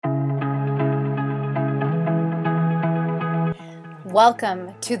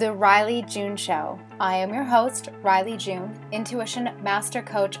Welcome to the Riley June Show. I am your host, Riley June, intuition master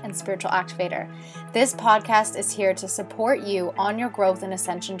coach and spiritual activator. This podcast is here to support you on your growth and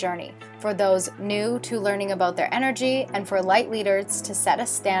ascension journey, for those new to learning about their energy and for light leaders to set a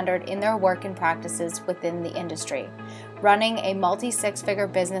standard in their work and practices within the industry. Running a multi-six-figure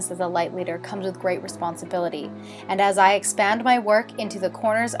business as a light leader comes with great responsibility. And as I expand my work into the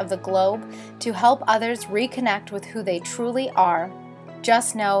corners of the globe to help others reconnect with who they truly are,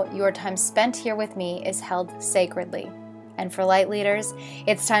 just know your time spent here with me is held sacredly. And for light leaders,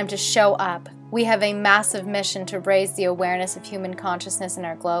 it's time to show up. We have a massive mission to raise the awareness of human consciousness in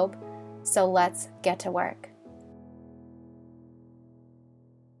our globe. So let's get to work.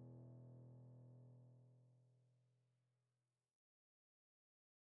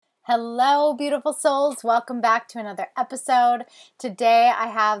 Hello, beautiful souls. Welcome back to another episode. Today, I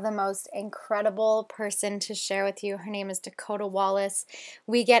have the most incredible person to share with you. Her name is Dakota Wallace.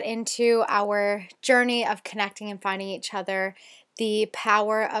 We get into our journey of connecting and finding each other, the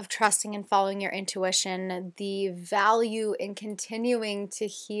power of trusting and following your intuition, the value in continuing to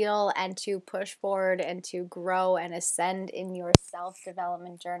heal and to push forward and to grow and ascend in your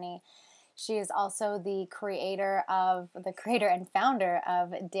self-development journey. She is also the creator and founder of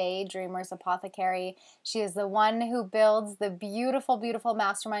Daydreamers Apothecary. She is the one who builds the beautiful, beautiful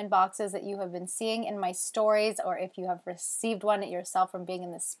mastermind boxes that you have been seeing in my stories, or if you have received one yourself from being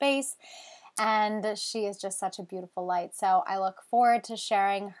in this space. And she is just such a beautiful light. So I look forward to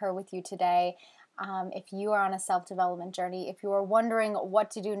sharing her with you today. If you are on a self-development journey, if you are wondering what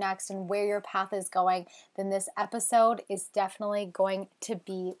to do next and where your path is going, then this episode is definitely going to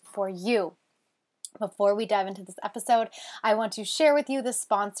be for you. Before we dive into this episode, I want to share with you the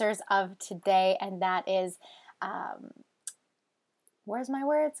sponsors of today, and that is, where's my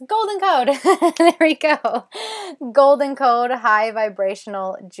words? Golden Code. There we go. Golden Code High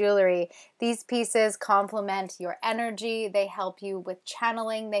Vibrational Jewelry. These pieces complement your energy. They help you with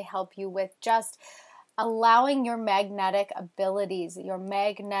channeling. They help you with just allowing your magnetic abilities, your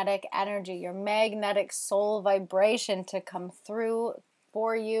magnetic energy, your magnetic soul vibration to come through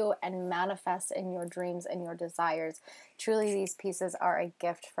for you and manifest in your dreams and your desires. Truly, these pieces are a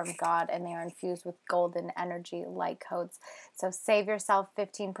gift from God, and they are infused with golden energy light codes. So save yourself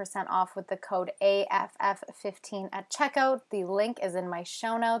 15% off with the code AFF15 at checkout. The link is in my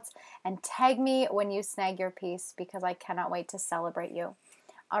show notes, and tag me when you snag your piece because I cannot wait to celebrate you.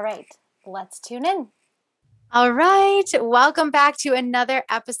 All right, let's tune in. All right, welcome back to another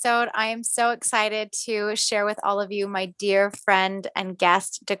episode. I am so excited to share with all of you my dear friend and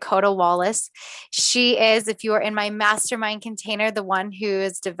guest, Dakota Wallace. She is, if you are in my mastermind container, the one who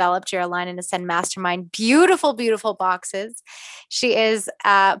has developed your Align and Ascend Mastermind. Beautiful, beautiful boxes. She is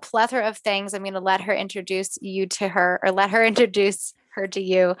a plethora of things. I'm going to let her introduce you to her, or let her introduce her to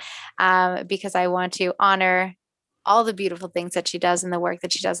you, because I want to honor all the beautiful things that she does and the work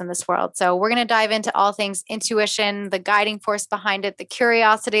that she does in this world. So we're going to dive into all things intuition, the guiding force behind it, the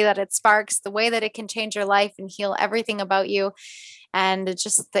curiosity that it sparks, the way that it can change your life and heal everything about you, and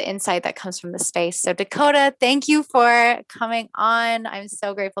just the insight that comes from the space. So Dakota, thank you for coming on. I'm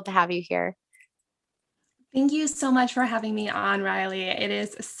so grateful to have you here. Thank you so much for having me on, Riley. It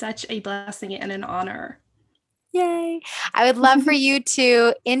is such a blessing and an honor. Yay. I would love for you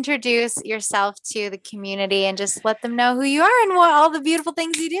to introduce yourself to the community and just let them know who you are and what all the beautiful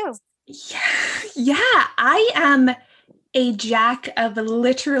things you do. Yeah, I am a jack of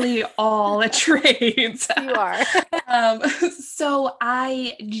literally all trades. You are. So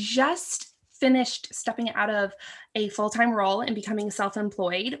I just finished stepping out of a full-time role and becoming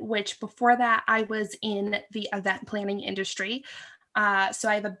self-employed, which before that I was in the event planning industry. So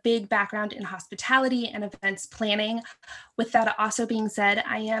I have a big background in hospitality and events planning. With that also being said,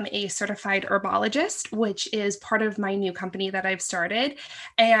 I am a certified herbologist, which is part of my new company that I've started.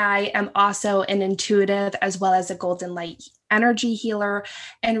 And I am also an intuitive as well as a golden light energy healer,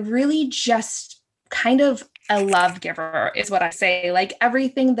 and really just kind of a love giver is what I say. Like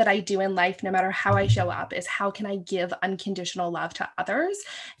everything that I do in life, no matter how I show up, is how can I give unconditional love to others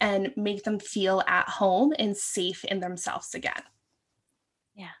and make them feel at home and safe in themselves again.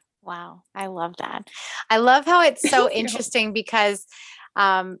 Yeah. Wow. I love that. I love how it's so interesting because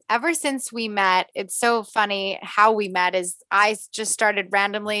ever since we met, it's so funny how we met is I just started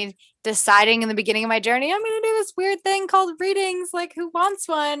randomly deciding in the beginning of my journey, I'm going to do this weird thing called readings, like who wants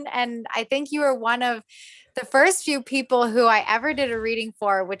one? And I think you were one of the first few people who I ever did a reading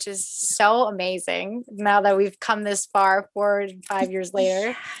for, which is so amazing now that we've come this far, 4 and 5 years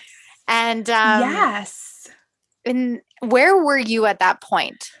later. And yes. And where were you at that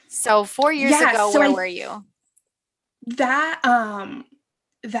point? So 4 years ago, where were you? That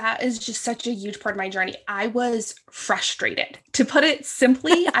that is just such a huge part of my journey. I was frustrated. To put it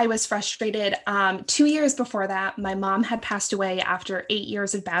simply, I was frustrated. 2 years before that, my mom had passed away after 8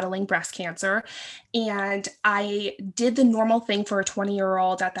 years of battling breast cancer. And I did the normal thing for a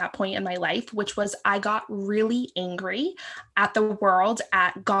 20-year-old at that point in my life, which was I got really angry at the world,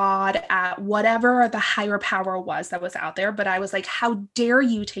 at God, at whatever the higher power was that was out there. But I was like, how dare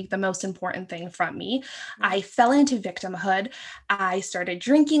you take the most important thing from me? I fell into victimhood. I started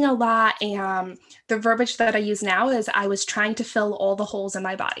drinking a lot. And the verbiage that I use now is I was trying to fill all the holes in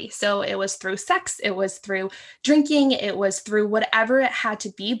my body. So it was through sex, it was through drinking, it was through whatever it had to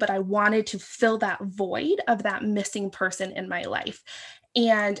be. But I wanted to fill that void of that missing person in my life.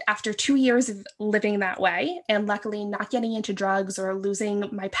 And after 2 years of living that way, and luckily not getting into drugs or losing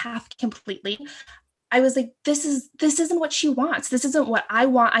my path completely, I was like, this isn't what she wants. This isn't what I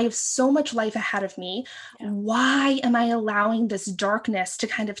want. I have so much life ahead of me. Yeah. Why am I allowing this darkness to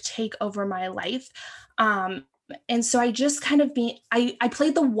kind of take over my life? And so I just kind of I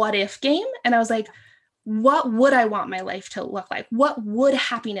played the what if game, and I was like, what would I want my life to look like? What would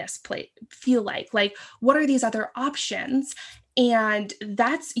happiness feel like? Like, what are these other options? And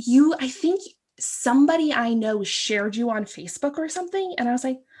that's you. I think somebody I know shared you on Facebook or something. And I was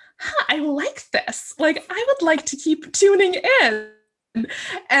like, huh, I like this. Like, I would like to keep tuning in.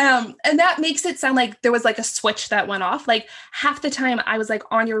 And that makes it sound like there was like a switch that went off. Like half the time I was like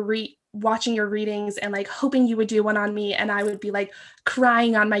on your watching your readings and like hoping you would do one on me. And I would be like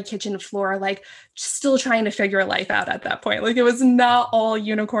crying on my kitchen floor, like still trying to figure life out at that point. Like it was not all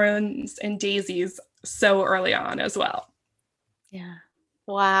unicorns and daisies so early on as well. Yeah.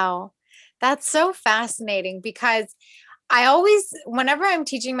 Wow. That's so fascinating because I always, whenever I'm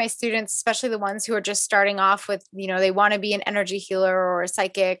teaching my students, especially the ones who are just starting off with, they want to be an energy healer or a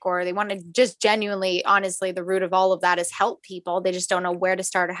psychic, or they want to just genuinely, honestly, the root of all of that is help people. They just don't know where to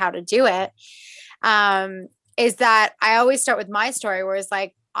start or how to do it. Is that I always start with my story where it's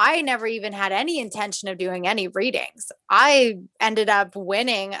like, I never even had any intention of doing any readings. I ended up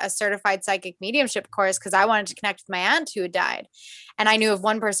winning a certified psychic mediumship course because I wanted to connect with my aunt who had died. And I knew if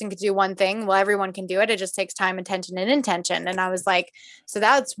one person could do one thing, well, everyone can do it. It just takes time, attention, and intention. And I was like, so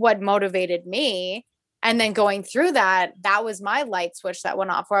that's what motivated me. And then going through that, that was my light switch that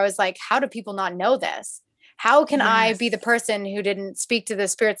went off where I was like, how do people not know this? How can I be the Yes. person who didn't speak to the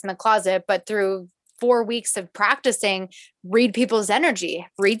spirits in the closet, but through 4 weeks of practicing, read people's energy,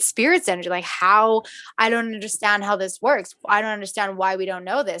 read spirits energy? Like, how? I don't understand how this works. I don't understand why we don't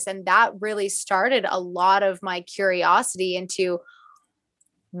know this. And that really started a lot of my curiosity into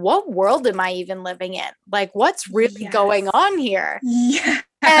what world am I even living in? Like, what's really going Yes. on here? Yes.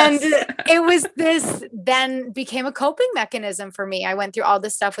 And it was this then became a coping mechanism for me. I went through all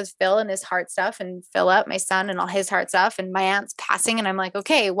this stuff with Phil and his heart stuff, and Philip, my son, and all his heart stuff, and my aunt's passing. And I'm like,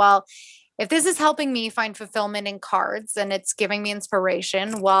 okay, well, if this is helping me find fulfillment in cards and it's giving me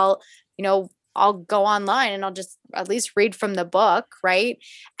inspiration, well, I'll go online and I'll just at least read from the book, right?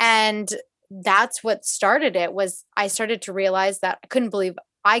 And that's what started it. Was I started to realize that I couldn't believe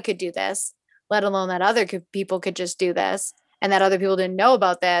I could do this, let alone that people could just do this, and that other people didn't know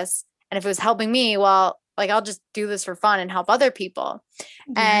about this. And if it was helping me, well, like, I'll just do this for fun and help other people.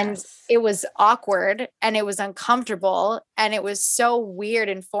 And Yes. it was awkward and it was uncomfortable and it was so weird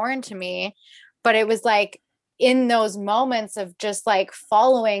and foreign to me. But it was like in those moments of just like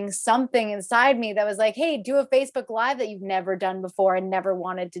following something inside me that was like, hey, do a Facebook Live that you've never done before and never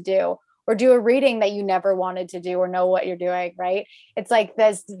wanted to do, or do a reading that you never wanted to do or know what you're doing, right? It's like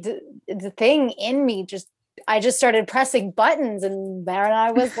this the thing in me I just started pressing buttons and there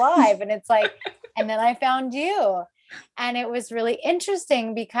I was live. And it's like, and then I found you. And it was really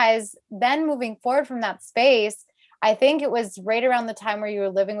interesting because then moving forward from that space, I think it was right around the time where you were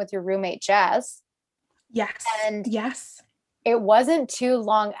living with your roommate, Jess. Yes. And Yes. it wasn't too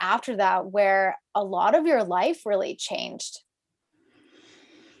long after that where a lot of your life really changed.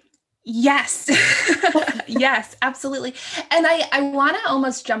 Yes. Yes, absolutely. And I want to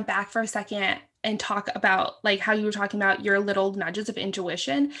almost jump back for a second and talk about like how you were talking about your little nudges of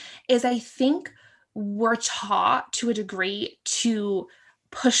intuition. Is I think we're taught to a degree to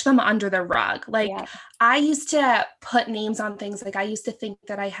push them under the rug. Like Yeah. I used to put names on things. Like I used to think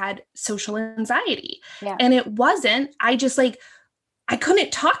that I had social anxiety, Yeah. and it wasn't. I just like I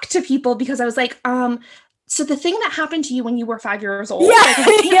couldn't talk to people because I was like, so the thing that happened to you when you were 5 years old, Yeah. like I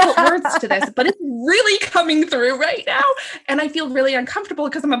can't Yeah. put words to this, but it's really coming through right now. And I feel really uncomfortable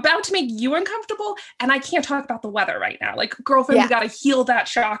because I'm about to make you uncomfortable and I can't talk about the weather right now. Like, girlfriend, Yeah. we got to heal that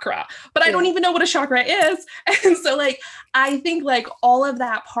chakra, but I don't Yeah. even know what a chakra is. And so like, I think like all of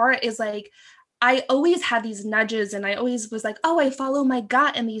that part is like, I always had these nudges and I always was like, oh, I follow my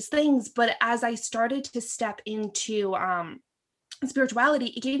gut and these things. But as I started to step into spirituality,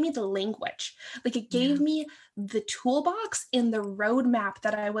 it gave me the language. Like it gave Yeah. me the toolbox in the roadmap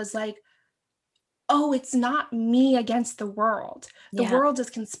that I was like, oh, it's not me against the world. The Yeah. world is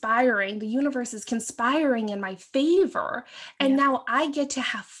conspiring. The universe is conspiring in my favor. And Yeah. now I get to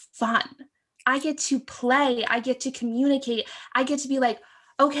have fun. I get to play. I get to communicate. I get to be like,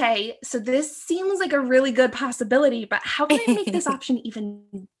 okay, so this seems like a really good possibility, but how can I make this option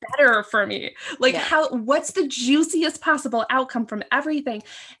even better for me? Like, Yeah. what's the juiciest possible outcome from everything?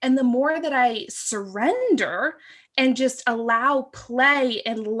 And the more that I surrender and just allow play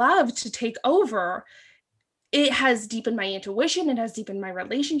and love to take over, it has deepened my intuition. It has deepened my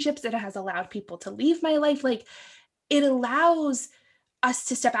relationships. It has allowed people to leave my life. Like it allows us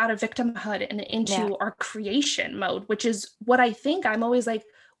to step out of victimhood and Yeah. into our creation mode, which is what I think. I'm always like,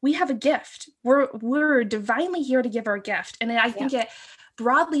 we have a gift. We're divinely here to give our gift. And I Yeah. think it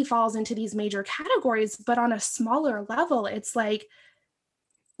broadly falls into these major categories, but on a smaller level, it's like,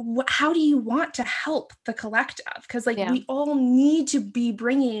 how do you want to help the collective? Because like Yeah. we all need to be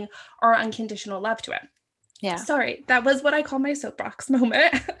bringing our unconditional love to it. Yeah. Sorry, that was what I call my soapbox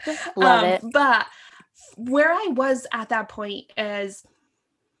moment. Love it. But where I was at that point is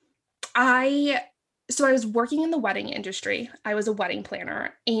I I was working in the wedding industry. I was a wedding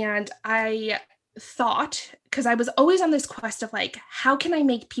planner and I thought, because I was always on this quest of like, how can I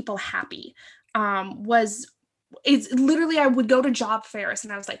make people happy? Was it's literally I would go to job fairs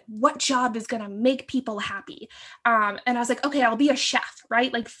and I was like, what job is gonna make people happy? And I was like, okay, I'll be a chef,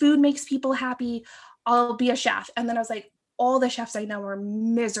 right? Like food makes people happy. I'll be a chef. And then I was like, all the chefs I know are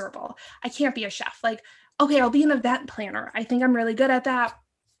miserable. I can't be a chef. Like, okay, I'll be an event planner. I think I'm really good at that.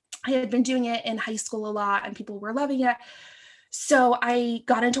 I had been doing it in high school a lot and people were loving it. So I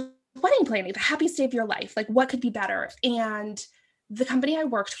got into wedding planning, the happiest day of your life. Like, what could be better? And the company I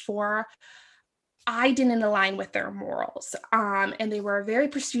worked for, I didn't align with their morals. And they were a very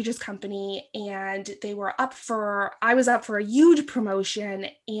prestigious company and I was up for a huge promotion.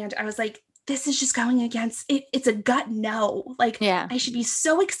 And I was like, this is just going against it. It's a gut no. Like Yeah. I should be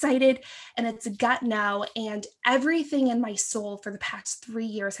so excited and it's a gut no. And everything in my soul for the past 3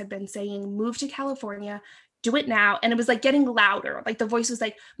 years had been saying, move to California, do it now. And it was like getting louder. Like the voice was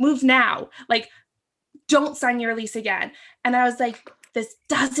like, move now. Like, don't sign your lease again. And I was like, this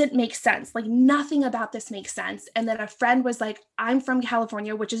doesn't make sense. Like nothing about this makes sense. And then a friend was like, I'm from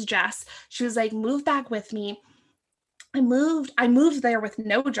California, which is Jess. She was like, move back with me. I moved there with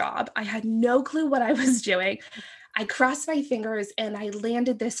no job. I had no clue what I was doing. I crossed my fingers and I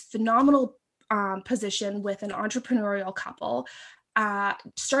landed this phenomenal position with an entrepreneurial couple,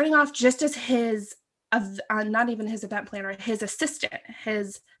 starting off just as not even his event planner, his assistant,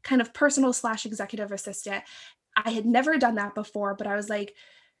 his kind of personal / executive assistant. I had never done that before, but I was like,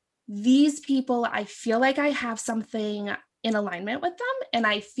 these people, I feel like I have something in alignment with them. And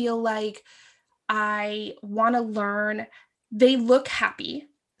I feel like I want to learn. They look happy.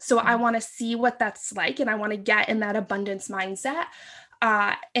 So I want to see what that's like. And I want to get in that abundance mindset.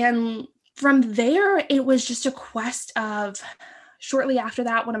 And from there, it was just a quest of shortly after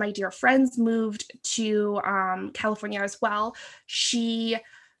that, one of my dear friends moved to California as well. She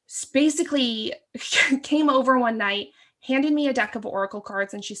basically came over one night, handed me a deck of oracle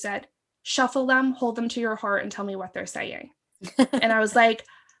cards, and she said, shuffle them, hold them to your heart, and tell me what they're saying. And I was like,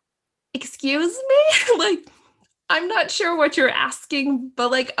 excuse me? Like, I'm not sure what you're asking, but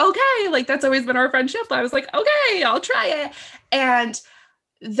like, okay, like that's always been our friendship. I was like, okay, I'll try it. And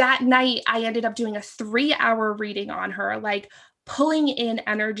that night I ended up doing a 3-hour reading on her, like pulling in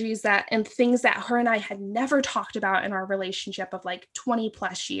energies that and things that her and I had never talked about in our relationship of like 20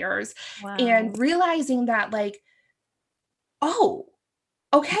 plus years. Wow. And realizing that like, oh,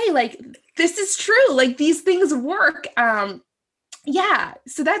 okay, like this is true. Like these things work. Yeah,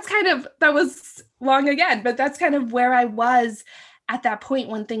 so that was long again, but that's kind of where I was at that point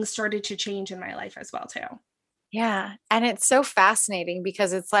when things started to change in my life as well too. Yeah. And it's so fascinating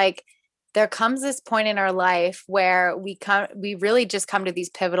because it's like there comes this point in our life where we really just come to these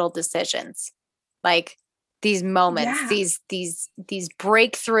pivotal decisions. Like these moments, Yeah. these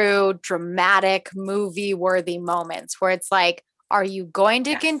breakthrough, dramatic, movie worthy moments where it's like, are you going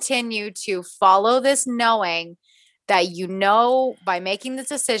to Yes. continue to follow this knowing that you know by making this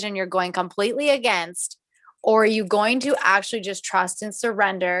decision you're going completely against, or are you going to actually just trust and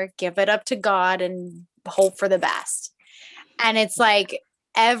surrender, give it up to God and hope for the best? And it's like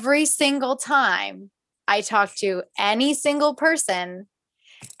every single time I talk to any single person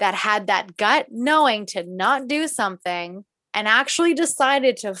that had that gut knowing to not do something, and actually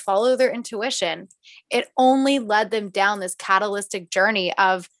decided to follow their intuition, it only led them down this catalytic journey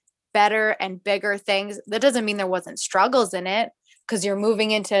of better and bigger things. That doesn't mean there wasn't struggles in it, because you're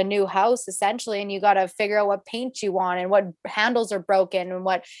moving into a new house essentially, and you got to figure out what paint you want and what handles are broken and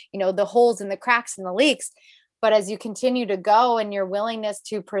what, the holes and the cracks and the leaks. But as you continue to go, and your willingness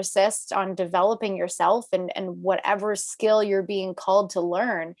to persist on developing yourself and whatever skill you're being called to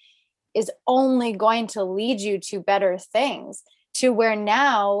learn is only going to lead you to better things, to where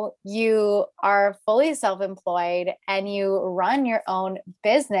now you are fully self-employed and you run your own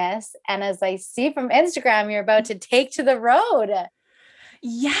business. And as I see from Instagram, you're about to take to the road.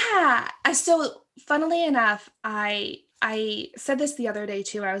 Yeah. So funnily enough, I said this the other day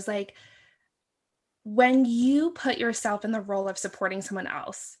too. I was like, when you put yourself in the role of supporting someone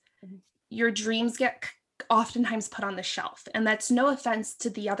else, your dreams get oftentimes put on the shelf. And that's no offense to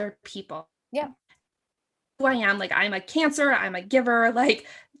the other people. Yeah. Who I am, like, I'm a Cancer, I'm a giver, like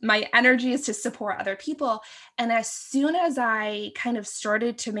my energy is to support other people. And as soon as I kind of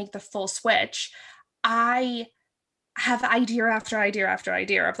started to make the full switch, I have idea after idea after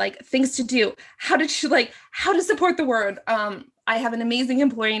idea of like things to do, how to support the word. I have an amazing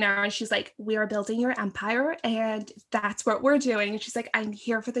employee now, and she's like, we are building your empire, and that's what we're doing. And she's like, I'm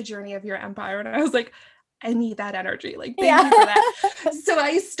here for the journey of your empire. And I was like, I need that energy. Like, thank you for that. So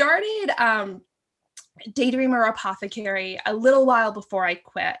I started Daydreamer Apothecary a little while before I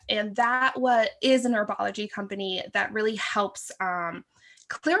quit. And that is an herbology company that really helps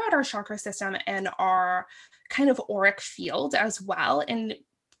clear out our chakra system and our kind of auric field as well, and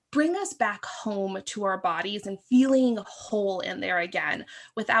bring us back home to our bodies and feeling whole in there again,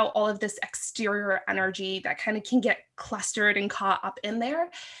 without all of this exterior energy that kind of can get clustered and caught up in there.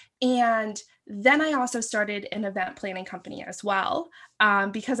 And then I also started an event planning company as well,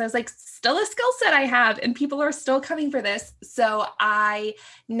 because I was like, still a skill set I have, and people are still coming for this. So I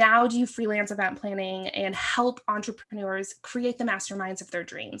now do freelance event planning and help entrepreneurs create the masterminds of their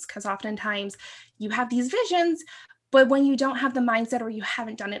dreams. Because oftentimes you have these visions, but when you don't have the mindset, or you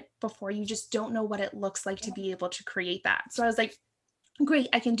haven't done it before, you just don't know what it looks like to be able to create that. So I was like, great,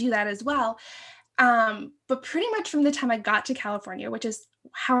 I can do that as well. But pretty much from the time I got to California, which is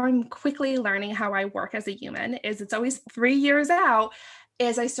how I'm quickly learning how I work as a human, is it's always 3 years out,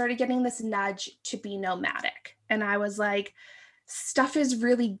 is I started getting this nudge to be nomadic. And I was like, stuff is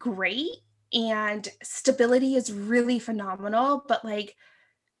really great and stability is really phenomenal, but like,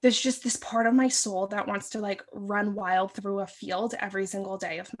 there's just this part of my soul that wants to like run wild through a field every single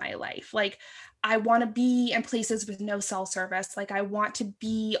day of my life. Like, I want to be in places with no cell service. Like, I want to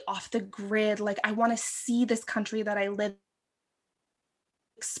be off the grid. Like, I want to see this country that I live,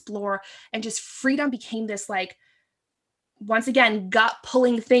 explore, and just freedom became this like, once again, gut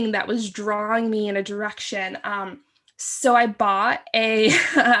pulling thing that was drawing me in a direction. So I bought a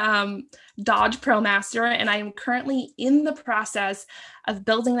Dodge ProMaster, and I am currently in the process of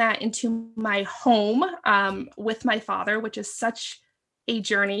building that into my home with my father, which is such a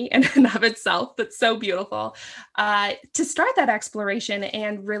journey in and of itself, but so beautiful, to start that exploration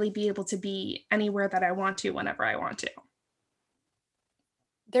and really be able to be anywhere that I want to, whenever I want to.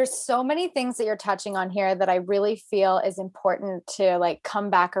 There's so many things that you're touching on here that I really feel is important to like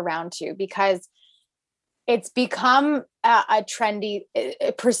come back around to, because it's become a trendy,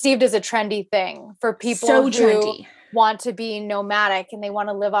 perceived as a trendy thing for people So who trendy. Want to be nomadic, and they want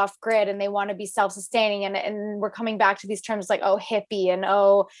to live off grid, and they want to be self-sustaining. And we're coming back to these terms like, oh, hippie, and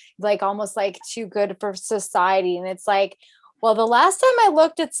oh, like almost like too good for society. And it's like, well, the last time I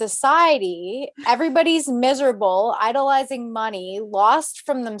looked at society, everybody's miserable, idolizing money, lost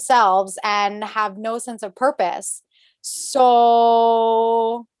from themselves, and have no sense of purpose.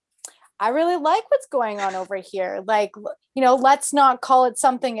 So I really like what's going on over here. Like, let's not call it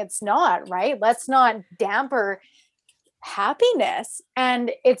something it's not, right? Let's not damper happiness.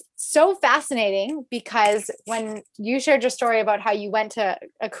 And it's so fascinating, because when you shared your story about how you went to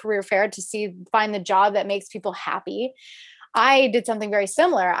a career fair to find the job that makes people happy, I did something very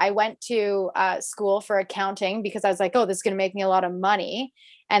similar. I went to school for accounting because I was like, oh, this is going to make me a lot of money.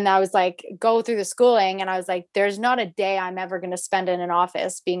 And I was like, go through the schooling. And I was like, there's not a day I'm ever going to spend in an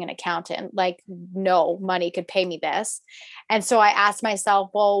office being an accountant. Like, no money could pay me this. And so I asked myself,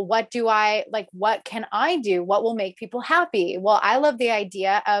 well, what can I do? What will make people happy? Well, I love the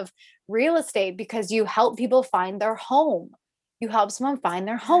idea of real estate, because you help people find their home. You help someone find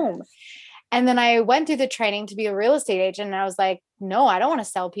their home. And then I went through the training to be a real estate agent, and I was like, no, I don't want to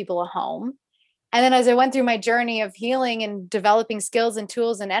sell people a home. And then as I went through my journey of healing and developing skills and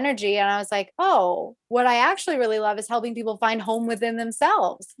tools and energy, and I was like, oh, what I actually really love is helping people find home within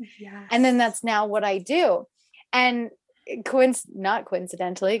themselves. Yes. And then that's now what I do. And not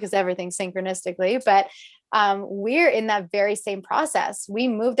coincidentally, because everything's synchronistically, but we're in that very same process. We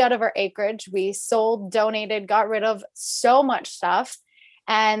moved out of our acreage, we sold, donated, got rid of so much stuff.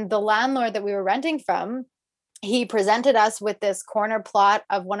 And the landlord that we were renting from, he presented us with this corner plot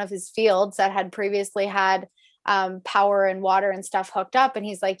of one of his fields that had previously had power and water and stuff hooked up. And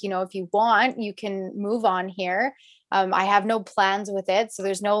he's like, if you want, you can move on here. I have no plans with it. So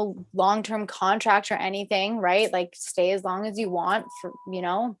there's no long-term contract or anything, right? Like stay as long as you want for,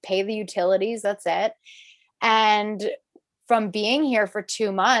 pay the utilities. That's it. And from being here for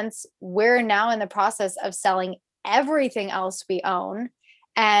 2 months, we're now in the process of selling everything else we own.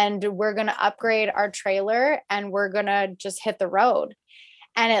 And we're going to upgrade our trailer and we're going to just hit the road.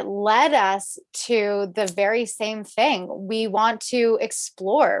 And it led us to the very same thing. We want to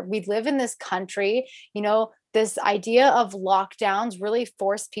explore. We live in this country, this idea of lockdowns really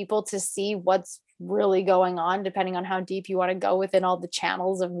forced people to see what's really going on, depending on how deep you want to go within all the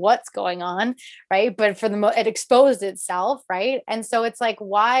channels of what's going on, right? But for it exposed itself, right? And so it's like,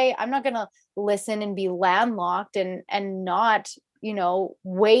 why I'm not going to listen and be landlocked and not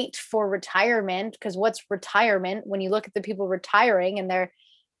wait for retirement, because what's retirement when you look at the people retiring and they're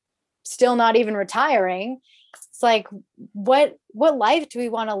still not even Retiring? It's like, what life do we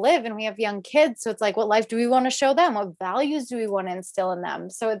want to live? And we have young kids, so it's like, what life do we want to show them? What values do we want to instill in them?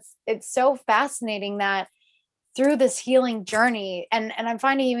 So it's so fascinating that through this healing journey, and I'm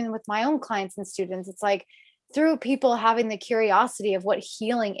finding even with my own clients and students, it's like through people having the curiosity of what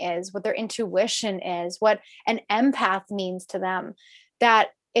healing is, what their intuition is, what an empath means to them, that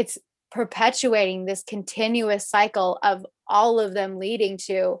it's perpetuating this continuous cycle of all of them leading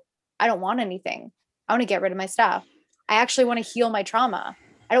to, I don't want anything. I want to get rid of my stuff. I actually want to heal my trauma.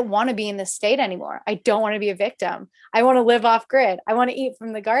 I don't want to be in this state anymore. I don't want to be a victim. I want to live off grid. I want to eat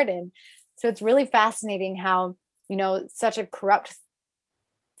from the garden. So it's really fascinating how, such a corrupt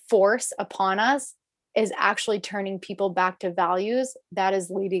force upon us is actually turning people back to values that is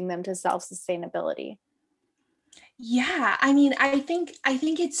leading them to self-sustainability. Yeah, I mean, I think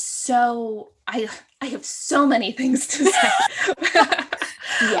it's so I have so many things to say.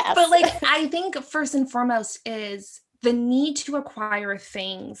 Yes. But like I think first and foremost is the need to acquire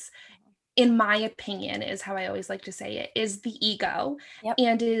things, in my opinion, is how I always like to say it, is the ego. Yep.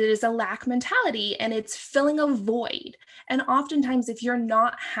 And it is a lack mentality and it's filling a void. And oftentimes, if you're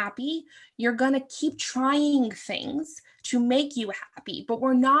not happy, you're going to keep trying things to make you happy. But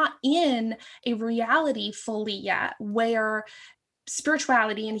we're not in a reality fully yet where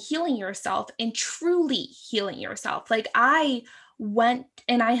spirituality and healing yourself and truly healing yourself. Like I went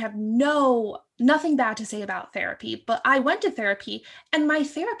and I have nothing bad to say about therapy, but I went to therapy and my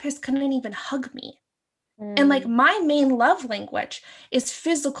therapist couldn't even hug me. And like my main love language is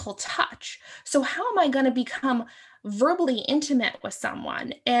physical touch. So how am I going to become verbally intimate with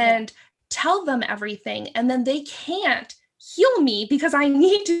someone and tell them everything and then they can't heal me because I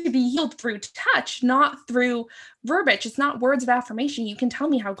need to be healed through touch, not through verbiage. It's not words of affirmation. You can tell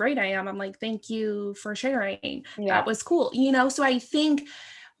me how great I am. I'm like, thank you for sharing. That was cool. So I think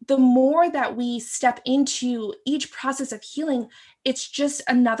the more that we step into each process of healing, it's just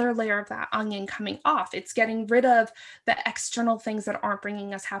another layer of that onion coming off. It's getting rid of the external things that aren't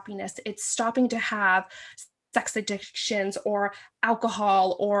bringing us happiness. It's stopping to have sex addictions or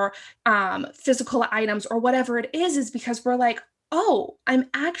alcohol or physical items or whatever it is because we're like, oh, I'm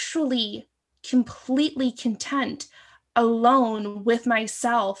actually completely content alone with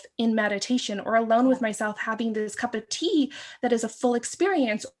myself in meditation or alone with myself having this cup of tea that is a full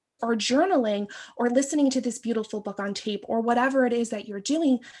experience or journaling or listening to this beautiful book on tape or whatever it is that you're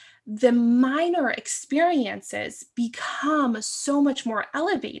doing. The minor experiences become so much more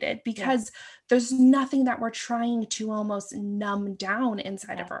elevated because there's nothing that we're trying to almost numb down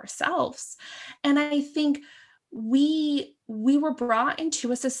inside of ourselves. And I think we were brought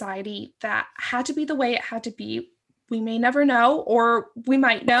into a society that had to be the way it had to be. We may never know, or we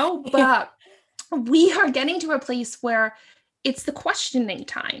might know, but we are getting to a place where it's the questioning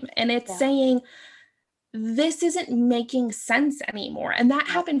time and it's saying, this isn't making sense anymore. And that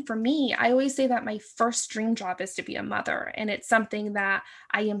happened for me. I always say that my first dream job is to be a mother. And it's something that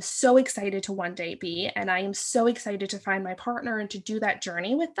I am so excited to one day be. And I am so excited to find my partner and to do that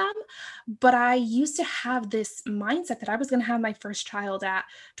journey with them. But I used to have this mindset that I was going to have my first child at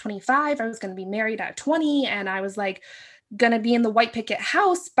 25. I was going to be married at 20. And I was like, going to be in the white picket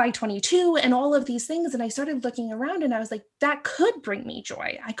house by 22 and all of these things. And I started looking around and I was like, that could bring me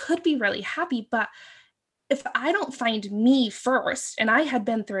joy. I could be really happy. But if I don't find me first, and I had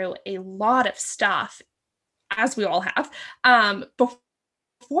been through a lot of stuff, as we all have, before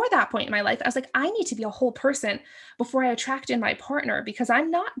before that point in my life, I was like, I need to be a whole person before I attract in my partner, because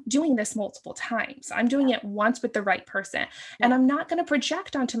I'm not doing this multiple times. I'm doing it once with the right person. And I'm not going to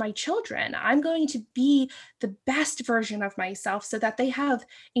project onto my children. I'm going to be the best version of myself so that they have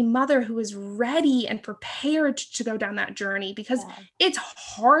a mother who is ready and prepared to go down that journey, because it's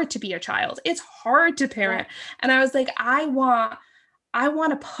hard to be a child. It's hard to parent. And I was like, I want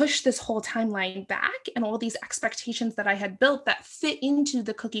to push this whole timeline back, and all these expectations that I had built that fit into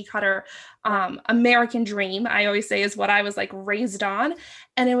the cookie cutter American dream, I always say, is what I was like raised on.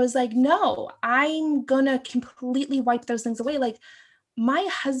 And it was like, no, I'm going to completely wipe those things away. Like, my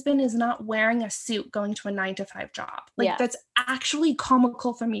husband is not wearing a suit going to a 9-to-5 job. Like, that's actually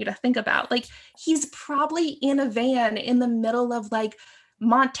comical for me to think about. Like, he's probably in a van in the middle of like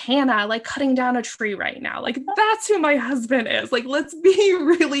Montana, like cutting down a tree right now. Like, that's who my husband is. Like, let's be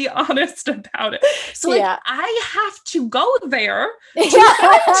really honest about it. So like, I have to go there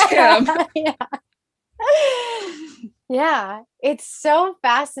to find him. Yeah, it's so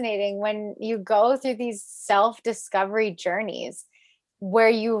fascinating when you go through these self-discovery journeys where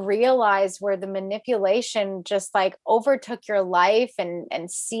you realize where the manipulation just like overtook your life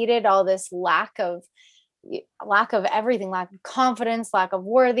and seeded all this lack of everything, lack of confidence, lack of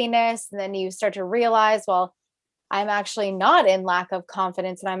worthiness. And then you start to realize, well, I'm actually not in lack of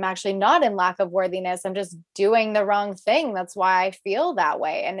confidence, and I'm actually not in lack of worthiness. I'm just doing the wrong thing. That's why I feel that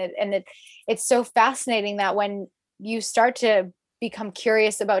way. And it's so fascinating that when you start to become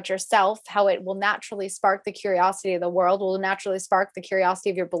curious about yourself, how it will naturally spark the curiosity of the world, will naturally spark the curiosity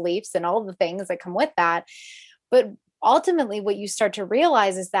of your beliefs and all the things that come with that. But ultimately, what you start to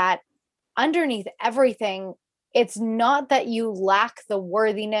realize is that underneath everything, it's not that you lack the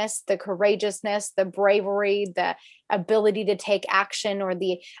worthiness, the courageousness, the bravery, the ability to take action, or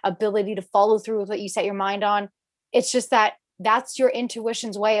the ability to follow through with what you set your mind on. It's just that that's your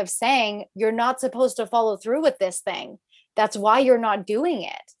intuition's way of saying you're not supposed to follow through with this thing. That's why you're not doing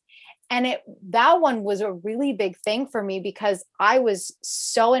it. And that one was a really big thing for me, because I was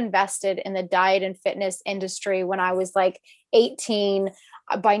so invested in the diet and fitness industry when I was like 18.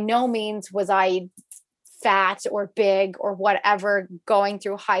 By no means was I fat or big or whatever going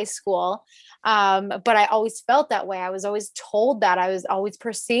through high school. But I always felt that way. I was always told that. I was always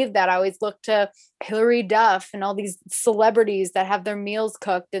perceived that. I always looked to Hilary Duff and all these celebrities that have their meals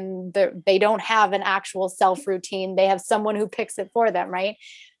cooked, and they don't have an actual self routine. They have someone who picks it for them, right?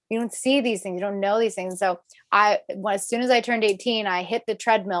 You don't see these things. You don't know these things. So as soon as I turned 18, I hit the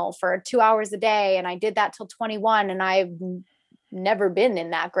treadmill for 2 hours a day, and I did that till 21. And I've never been in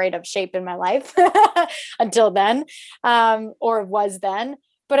that great of shape in my life until then, or was then.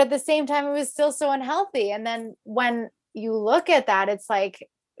 But at the same time, it was still so unhealthy. And then when you look at that, it's like,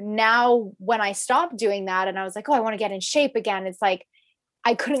 now when I stopped doing that and I was like, oh, I want to get in shape again, it's like,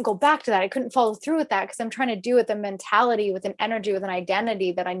 I couldn't go back to that. I couldn't follow through with that, because I'm trying to do it with a mentality, with an energy, with an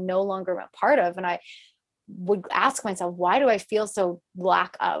identity that I no longer am a part of. And I would ask myself, why do I feel so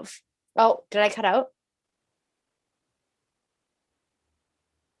lack of? Oh, did I cut out?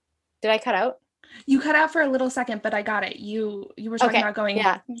 Did I cut out? You cut out for a little second, but I got it. You were talking about going,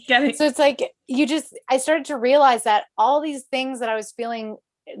 getting. So it's like, I started to realize that all these things that I was feeling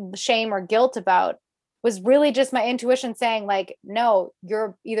shame or guilt about was really just my intuition saying like, no,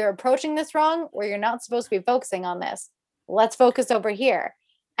 you're either approaching this wrong, or you're not supposed to be focusing on this. Let's focus over here.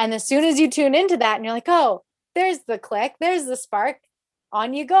 And as soon as you tune into that and you're like, oh, there's the click, there's the spark,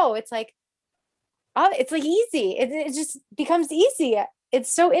 on you go. It's like, oh, it's like easy. It just becomes easy.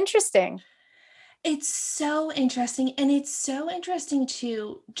 It's so interesting. It's so interesting. And it's so interesting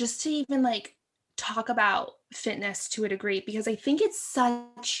to just to even like talk about fitness to a degree, because I think it's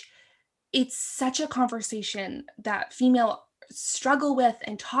such a conversation that female struggle with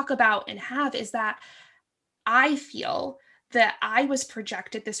and talk about and have, is that I feel that I was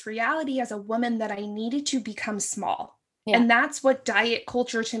projected this reality as a woman that I needed to become small. Yeah. And that's what diet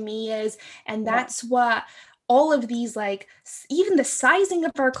culture to me is. And that's what all of these, like, even the sizing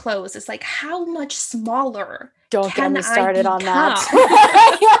of our clothes is like, how much smaller Don't can get me started I on that.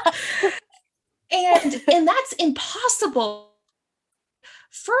 And that's impossible.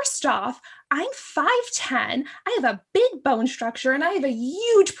 First off, I'm 5'10", I have a big bone structure, and I have a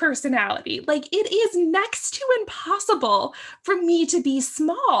huge personality. Like, it is next to impossible for me to be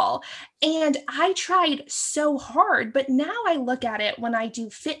small. And I tried so hard, but now I look at it when I do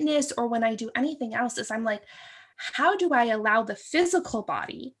fitness or when I do anything else, is I'm like, how do I allow the physical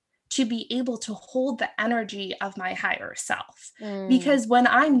body to be able to hold the energy of my higher self? Because when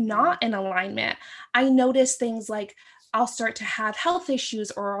I'm not in alignment, I notice things like I'll start to have health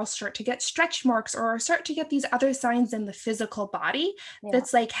issues, or I'll start to get stretch marks, or I'll start to get these other signs in the physical body Yeah.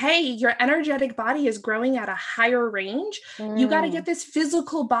 that's like, hey, your energetic body is growing at a higher range. You got to Mm. get this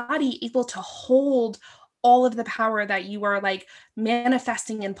physical body able to hold all of the power that you are like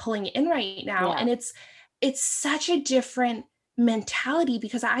manifesting and pulling in right now. Yeah. And it's such a different mentality,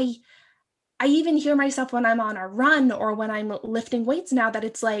 because I even hear myself when I'm on a run or when I'm lifting weights now, that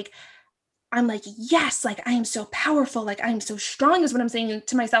it's like, I'm like, yes, like I am so powerful, like I am so strong, is what I'm saying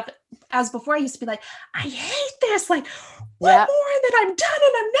to myself. As before, I used to be like, I hate this, like, what Yeah. more that I'm done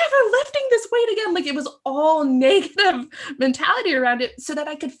and I'm never lifting this weight again. Like, it was all negative mentality around it, so that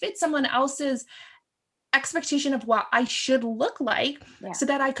I could fit someone else's expectation of what I should look like, Yeah. so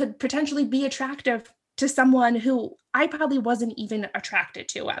that I could potentially be attractive to someone who I probably wasn't even attracted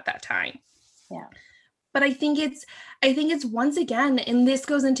to at that time. Yeah. But I think it's once again, and this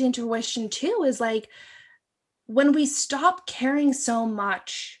goes into intuition too, is like, when we stop caring so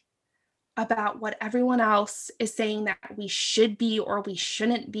much about what everyone else is saying that we should be or we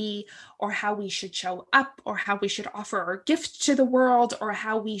shouldn't be, or how we should show up, or how we should offer our gift to the world, or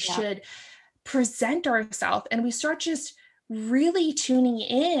how we Yeah. should present ourselves, and we start just really tuning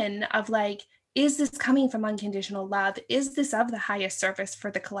in of like, is this coming from unconditional love? Is this of the highest service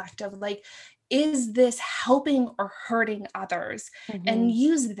for the collective? Like, is this helping or hurting others? And Hmm.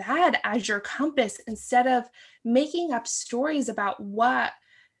 use that as your compass, instead of making up stories about what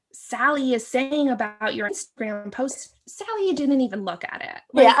Sally is saying about your Instagram post. Sally didn't even look at it.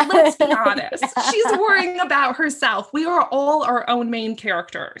 Like, Yeah. let's be honest. She's worrying about herself. We are all our own main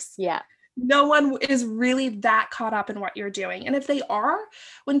characters. Yeah. No one is really that caught up in what you're doing. And if they are,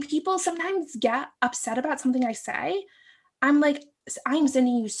 when people sometimes get upset about something I say, I'm like, I'm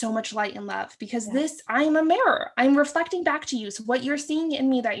sending you so much light and love, because Yeah. I'm a mirror. I'm reflecting back to you. So what you're seeing in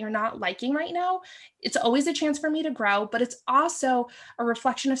me that you're not liking right now, it's always a chance for me to grow, but it's also a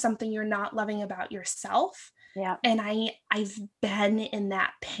reflection of something you're not loving about yourself. Yeah. And I've been in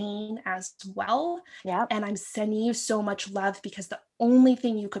that pain as well. Yeah. And I'm sending you so much love, because the only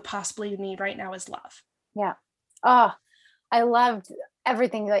thing you could possibly need right now is love. Yeah. Oh, I loved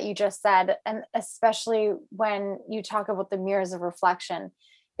everything that you just said. And especially when you talk about the mirrors of reflection,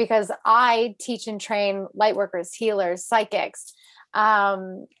 because I teach and train light workers, healers, psychics,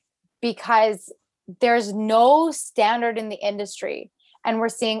 um, because there's no standard in the industry. And we're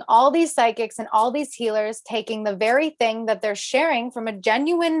seeing all these psychics and all these healers taking the very thing that they're sharing from a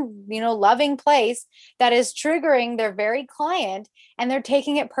genuine, loving place that is triggering their very client, and they're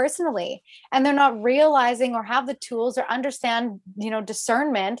taking it personally, and they're not realizing or have the tools or understand,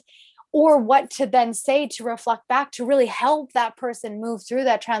 discernment, or what to then say to reflect back to really help that person move through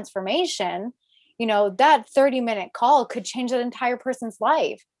that transformation. That 30-minute call could change that entire person's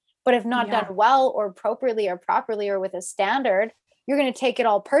life. But if not done Yeah. well or appropriately or properly or with a standard, you're going to take it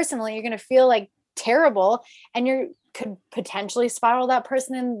all personally. You're going to feel like terrible, and you could potentially spiral that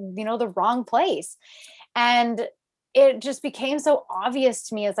person in, the wrong place. And it just became so obvious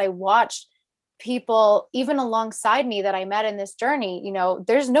to me as I watched people, even alongside me, that I met in this journey.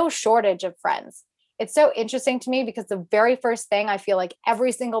 There's no shortage of friends. It's so interesting to me, because the very first thing I feel like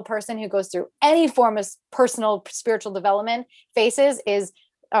every single person who goes through any form of personal spiritual development faces is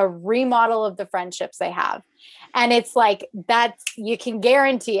a remodel of the friendships they have. And it's like, that's, you can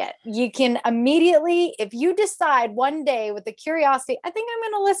guarantee it. You can immediately, if you decide one day with the curiosity, I think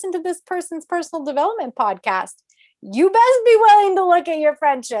I'm going to listen to this person's personal development podcast, you best be willing to look at your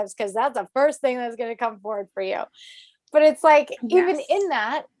friendships, because that's the first thing that's going to come forward for you. But it's like, even Yes. in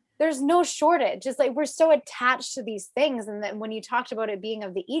that, there's no shortage. It's like, we're so attached to these things. And then when you talked about it being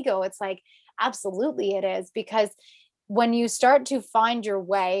of the ego, it's like, absolutely it is. Because when you start to find your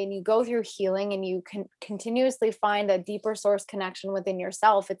way and you go through healing and you can continuously find a deeper source connection within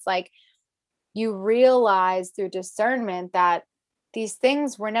yourself, it's like you realize through discernment that these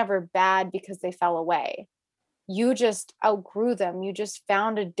things were never bad because they fell away. You just outgrew them. You just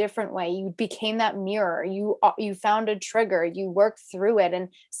found a different way. You became that mirror. You found a trigger. You worked through it. And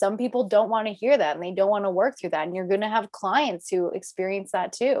some people don't want to hear that, and they don't want to work through that. And you're going to have clients who experience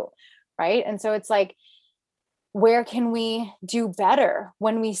that too. Right. And so it's like, where can we do better?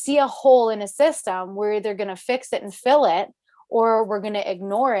 When we see a hole in a system, we're either going to fix it and fill it, or we're going to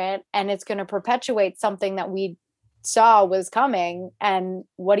ignore it, and it's going to perpetuate something that we saw was coming. And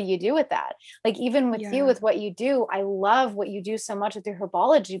what do you do with that? Like, even with you, Yeah. with what you do, I love what you do so much with your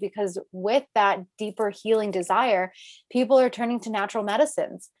herbology, because with that deeper healing desire, people are turning to natural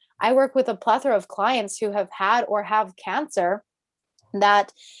medicines. I work with a plethora of clients who have had or have cancer,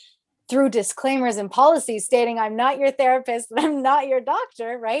 that through disclaimers and policies stating I'm not your therapist and I'm not your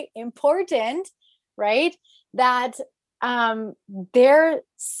doctor, right? Important, right? That um, they're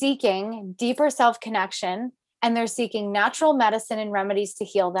seeking deeper self connection, and they're seeking natural medicine and remedies to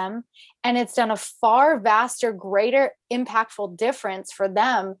heal them. And it's done a far vaster, greater, impactful difference for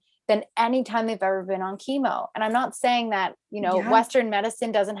them than any time they've ever been on chemo. And I'm not saying that, Yeah. Western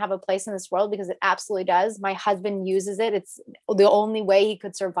medicine doesn't have a place in this world, because it absolutely does. My husband uses it. It's the only way he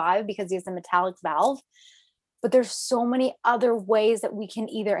could survive because he has a metallic valve. But there's so many other ways that we can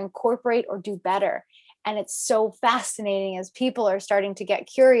either incorporate or do better. And it's so fascinating as people are starting to get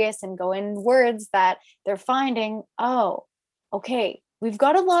curious and go in words that they're finding, oh, okay, we've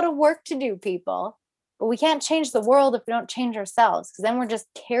got a lot of work to do, people, but we can't change the world if we don't change ourselves, because then we're just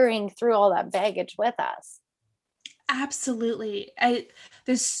carrying through all that baggage with us. Absolutely.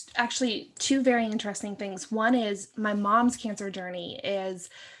 There's actually two very interesting things. One is my mom's cancer journey is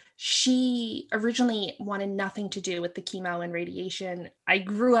she originally wanted nothing to do with the chemo and radiation. I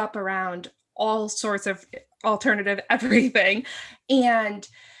grew up around all sorts of alternative everything. And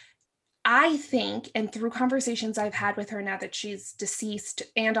I think, and through conversations I've had with her now that she's deceased,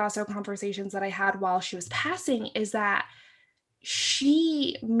 and also conversations that I had while she was passing, is that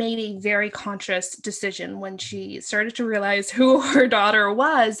she made a very conscious decision when she started to realize who her daughter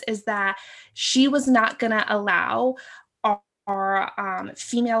was, is that she was not going to allow our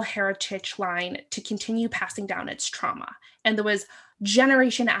female heritage line to continue passing down its trauma. And there was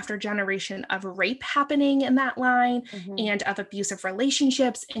generation after generation of rape happening in that line Mm-hmm. and of abusive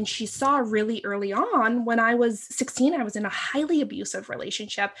relationships. And she saw really early on, when I was 16, I was in a highly abusive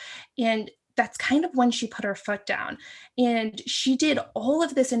relationship. And that's kind of when she put her foot down. And she did all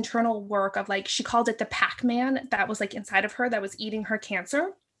of this internal work of, like, she called it the Pac-Man that was like inside of her that was eating her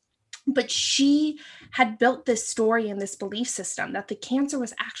cancer. But she had built this story and this belief system that the cancer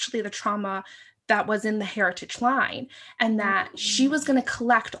was actually the trauma that was in the heritage line, and that she was going to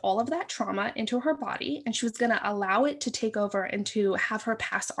collect all of that trauma into her body, and she was going to allow it to take over and to have her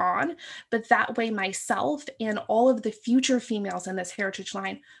pass on. But that way, myself and all of the future females in this heritage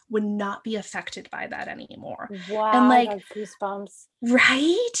line would not be affected by that anymore. And, Wow, I like, got goosebumps.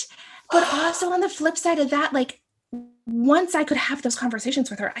 right? But also on the flip side of that, like, once I could have those conversations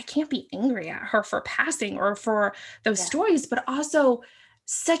with her, I can't be angry at her for passing or for those Yeah. stories, but also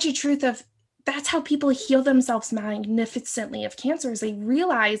such a truth of, that's how people heal themselves magnificently of cancer, is they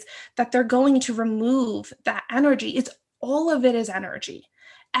realize that they're going to remove that energy. It's all of it is energy.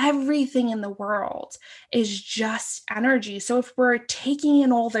 Everything in the world is just energy. So if we're taking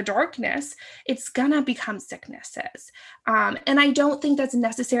in all the darkness, it's gonna become sicknesses. And I don't think that's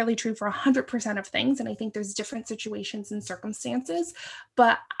necessarily true for 100% of things. And I think there's different situations and circumstances.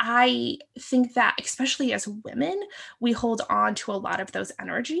 But I think that, especially as women, we hold on to a lot of those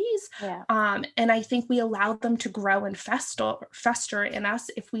energies. Yeah. And I think we allow them to grow and fester in us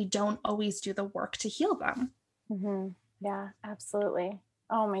if we don't always do the work to heal them. Mm-hmm. Yeah, absolutely.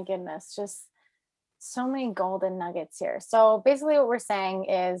 Oh my goodness. Just so many golden nuggets here. So basically, what we're saying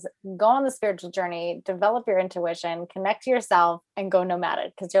is go on the spiritual journey, develop your intuition, connect to yourself, and go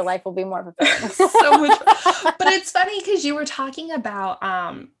nomadic, because your life will be more So much. fulfilling. But it's funny because you were talking about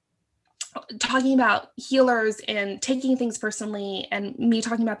healers and taking things personally, and me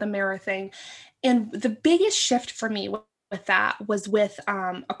talking about the mirror thing. And the biggest shift for me with that was with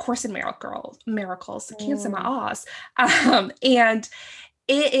A Course in Miracles, Cancer Mm, Maas. And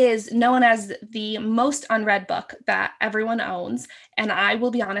it is known as the most unread book that everyone owns. And I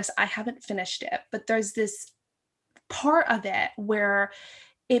will be honest, I haven't finished it, but there's this part of it where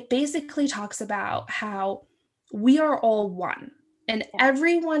it basically talks about how we are all one, and yeah.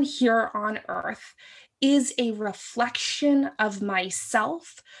 everyone here on earth is a reflection of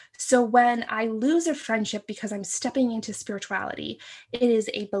myself. So when I lose a friendship because I'm stepping into spirituality, it is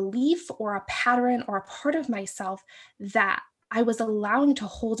a belief or a pattern or a part of myself that I was allowing to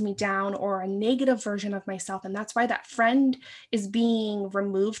hold me down, or a negative version of myself. And that's why that friend is being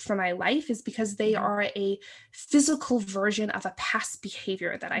removed from my life, is because they Mm-hmm. are a physical version of a past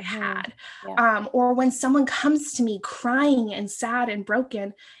behavior that I Mm-hmm. had. Yeah. Or when someone comes to me crying and sad and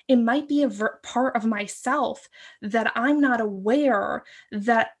broken, it might be a part of myself that I'm not aware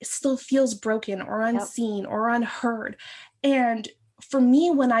that still feels broken or Yep. unseen or unheard. And for me,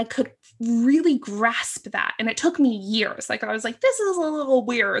 when I could really grasp that, and it took me years, like, I was like, this is a little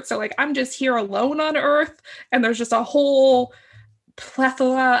weird. So, like, I'm just here alone on earth, and there's just a whole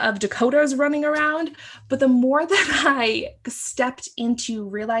plethora of Dakotas running around. But the more that I stepped into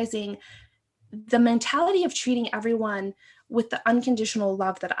realizing the mentality of treating everyone with the unconditional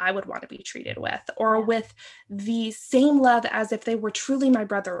love that I would want to be treated with, or Yeah. with the same love as if they were truly my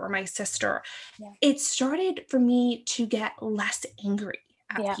brother or my sister, Yeah. it started for me to get less angry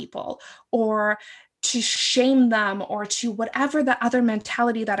at Yeah. people, or to shame them or to whatever the other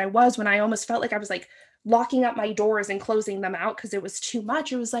mentality that I was, when I almost felt like I was like locking up my doors and closing them out because it was too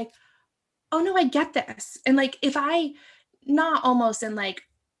much. It was like, oh no, I get this. And like, if I, not almost in like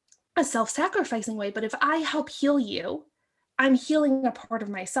a self-sacrificing way, but if I help heal you, I'm healing a part of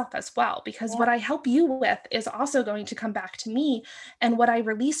myself as well, because Yeah. what I help you with is also going to come back to me. And what I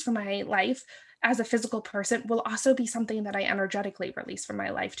release from my life as a physical person will also be something that I energetically release from my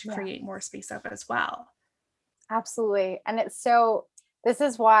life to Yeah. create more space of as well. Absolutely. And this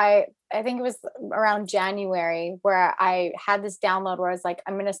is why I think it was around January where I had this download where I was like,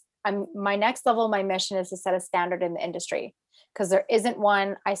 my next level, my mission is to set a standard in the industry because there isn't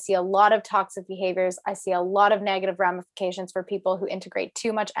one. I see a lot of toxic behaviors. I see a lot of negative ramifications for people who integrate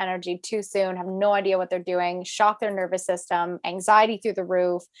too much energy too soon, have no idea what they're doing, shock their nervous system, anxiety through the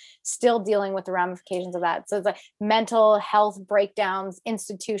roof, still dealing with the ramifications of that. So it's like mental health breakdowns,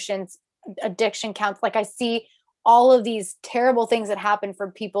 institutions, addiction counts. Like I see all of these terrible things that happen for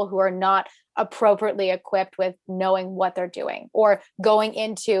people who are not appropriately equipped with knowing what they're doing or going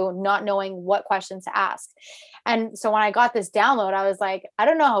into not knowing what questions to ask. And so when I got this download, I was like, I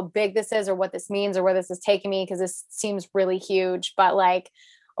don't know how big this is or what this means or where this is taking me because this seems really huge, but like,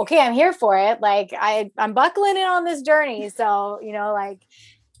 okay, I'm here for it. Like I'm buckling in on this journey. So, like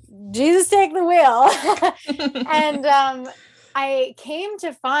Jesus take the wheel. And I came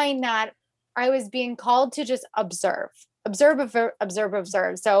to find that I was being called to just observe.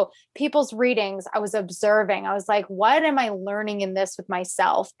 So people's readings, I was observing. I was like, what am I learning in this with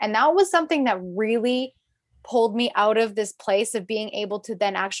myself? And that was something that really pulled me out of this place of being able to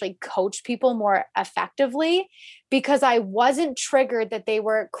then actually coach people more effectively because I wasn't triggered that they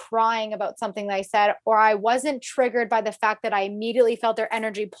were crying about something that I said, or I wasn't triggered by the fact that I immediately felt their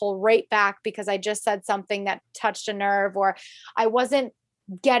energy pull right back because I just said something that touched a nerve, or I wasn't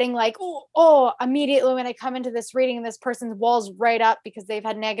getting like, oh, immediately when I come into this reading and this person's walls right up because they've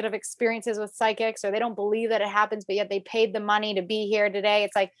had negative experiences with psychics or they don't believe that it happens, but yet they paid the money to be here today.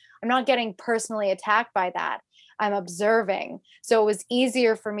 It's like, I'm not getting personally attacked by that. I'm observing. So it was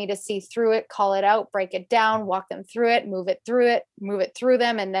easier for me to see through it, call it out, break it down, walk them through it, move it through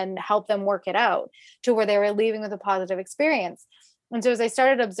them, and then help them work it out to where they were leaving with a positive experience. And so as I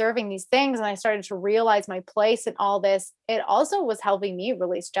started observing these things and I started to realize my place in all this, it also was helping me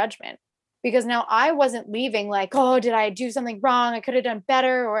release judgment because now I wasn't leaving like, oh, did I do something wrong? I could have done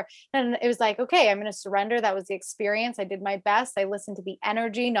better. And it was like, okay, I'm going to surrender. That was the experience. I did my best. I listened to the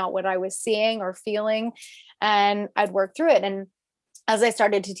energy, not what I was seeing or feeling, and I'd work through it. And as I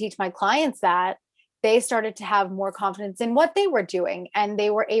started to teach my clients that, they started to have more confidence in what they were doing and they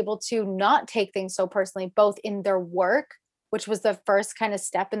were able to not take things so personally, both in their work, which was the first kind of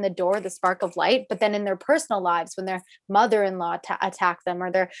step in the door, the spark of light. But then in their personal lives, when their mother-in-law attacked them or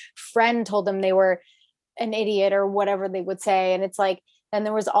their friend told them they were an idiot or whatever they would say. And it's like, and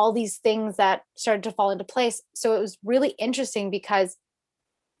there was all these things that started to fall into place. So it was really interesting because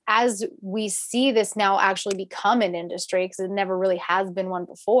as we see this now actually become an industry, because it never really has been one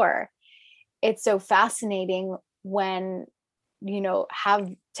before, it's so fascinating when, have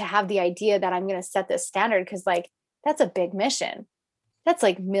the idea that I'm going to set this standard because like, that's a big mission. That's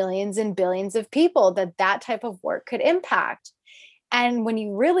like millions and billions of people that type of work could impact. And when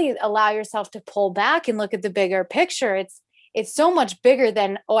you really allow yourself to pull back and look at the bigger picture, it's so much bigger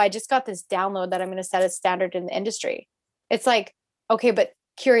than, oh, I just got this download that I'm going to set a standard in the industry. It's like, okay, but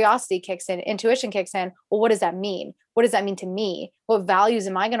curiosity kicks in, intuition kicks in. Well, what does that mean? What does that mean to me? What values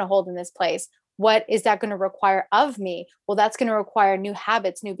am I going to hold in this place? What is that going to require of me? Well, that's going to require new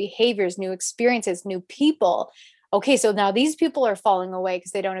habits, new behaviors, new experiences, new people. Okay, so now these people are falling away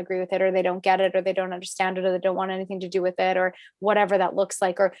because they don't agree with it or they don't get it or they don't understand it or they don't want anything to do with it or whatever that looks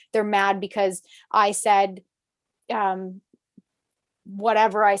like, or they're mad because I said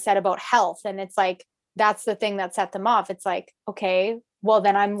whatever I said about health. And it's like, that's the thing that set them off. It's like, okay, well,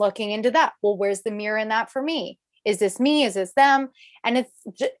 then I'm looking into that. Well, where's the mirror in that for me? Is this me? Is this them? And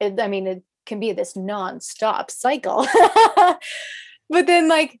it can be this nonstop cycle. But then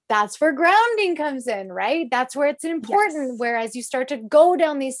like that's where grounding comes in, right? That's where it's important. Yes. Whereas you start to go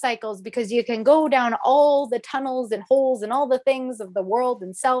down these cycles because you can go down all the tunnels and holes and all the things of the world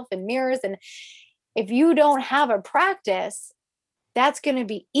and self and mirrors. And if you don't have a practice, that's going to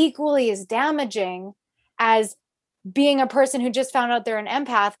be equally as damaging as being a person who just found out they're an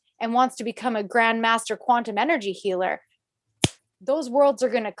empath and wants to become a grandmaster quantum energy healer. Those worlds are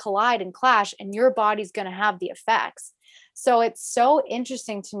going to collide and clash, and your body's going to have the effects. So it's so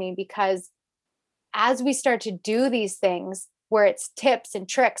interesting to me because as we start to do these things where it's tips and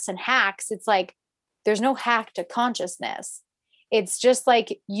tricks and hacks, it's like there's no hack to consciousness. It's just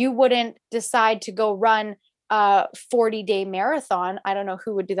like you wouldn't decide to go run a 40-day marathon. I don't know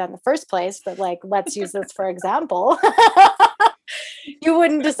who would do that in the first place, but like, let's use this for example. You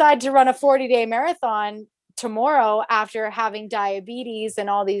wouldn't decide to run a 40-day marathon tomorrow after having diabetes and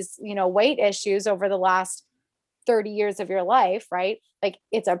all these, weight issues over the last 30 years of your life, right? Like,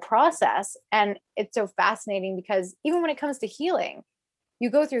 it's a process. And it's so fascinating because even when it comes to healing, you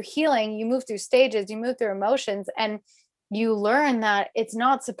go through healing, you move through stages, you move through emotions, and you learn that it's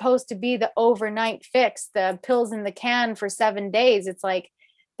not supposed to be the overnight fix, the pills in the can for 7 days. It's like,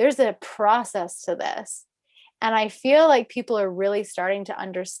 there's a process to this. And I feel like people are really starting to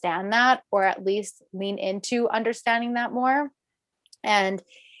understand that, or at least lean into understanding that more. And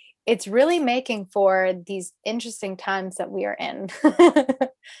it's really making for these interesting times that we are in.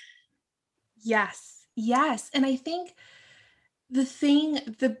 Yes. Yes. And I think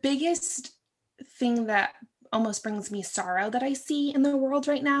the biggest thing that almost brings me sorrow that I see in the world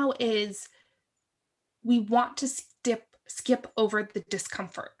right now is we want to skip over the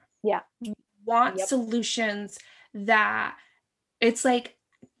discomfort. Yeah. Want Yep. solutions that it's like,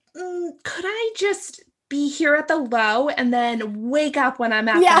 could I just be here at the low and then wake up when I'm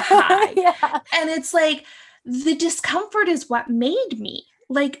at the Yeah. high? Yeah. And it's like, the discomfort is what made me.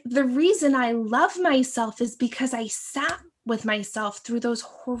 Like, the reason I love myself is because I sat with myself through those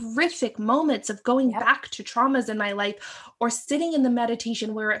horrific moments of going Yep. back to traumas in my life, or sitting in the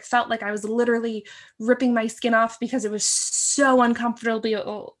meditation where it felt like I was literally ripping my skin off because it was so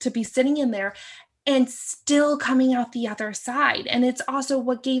uncomfortable to be sitting in there, and still coming out the other side. And it's also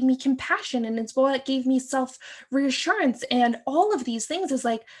what gave me compassion, and it's what gave me self reassurance. And all of these things is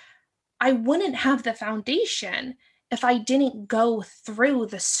like, I wouldn't have the foundation if I didn't go through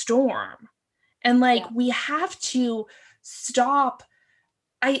the storm. And like, Yeah. we have to stop.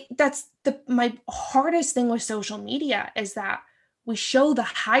 That's my hardest thing with social media, is that we show the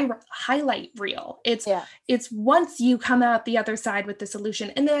highlight reel. Yeah. It's once you come out the other side with the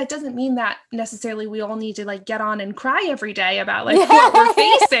solution. And then it doesn't mean that necessarily we all need to like get on and cry every day about like what we're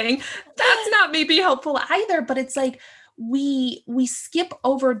facing. That's not maybe helpful either, but it's like, we skip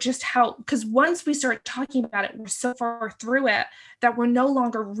over just how, because once we start talking about it, we're so far through it that we're no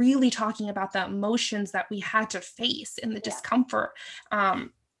longer really talking about the emotions that we had to face and the discomfort.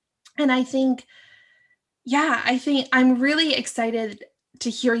 And I think, I think I'm really excited to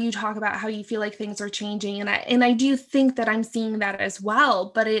hear you talk about how you feel like things are changing. And I do think that I'm seeing that as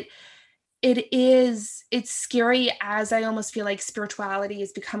well, but it's scary, as I almost feel like spirituality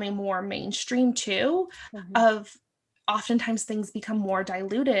is becoming more mainstream too, Mhm. of oftentimes things become more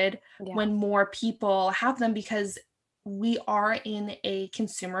diluted Yeah. when more people have them, because we are in a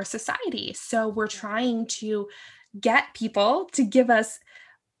consumer society. So we're trying to get people to give us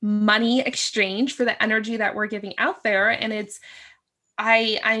money exchange for the energy that we're giving out there. And it's,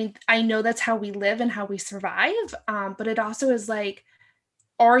 I know that's how we live and how we survive. But it also is like,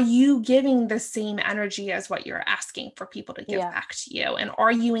 are you giving the same energy as what you're asking for people to give Yeah. back to you? And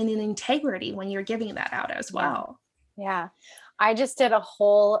are you in an integrity when you're giving that out as Yeah. well? Yeah. I just did a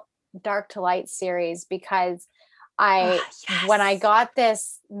whole dark to light series because Ah, when I yes. got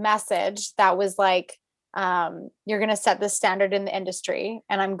this message that was like, you're going to set the standard in the industry.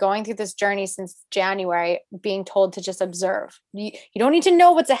 And I'm going through this journey since January, being told to just observe. You don't need to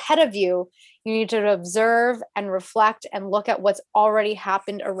know what's ahead of you. You need to observe and reflect and look at what's already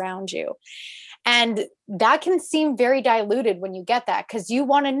happened around you. And that can seem very diluted when you get that, because you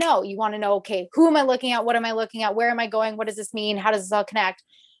want to know, okay, who am I looking at? What am I looking at? Where am I going? What does this mean? How does this all connect?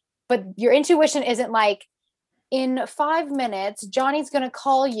 But your intuition isn't like, in 5 minutes, Johnny's going to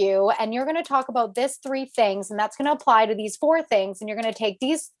call you and you're going to talk about this 3 things, and that's going to apply to these 4 things. And you're going to take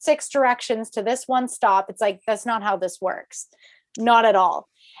these 6 directions to this one stop. It's like, that's not how this works. Not at all.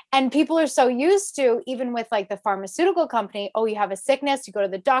 And people are so used to, even with like the pharmaceutical company, oh, you have a sickness, you go to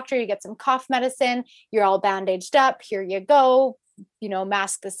the doctor, you get some cough medicine, you're all bandaged up, here you go,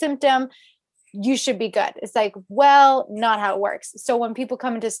 mask the symptom, you should be good. It's like, well, not how it works. So when people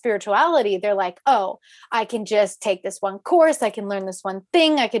come into spirituality, they're like, oh, I can just take this one course, I can learn this one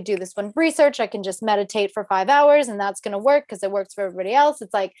thing, I could do this one research, I can just meditate for 5 hours and that's going to work because it works for everybody else.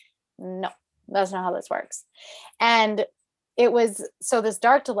 It's like, no, that's not how this works. And it was, so this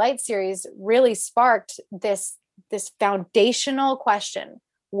dark to light series really sparked this foundational question: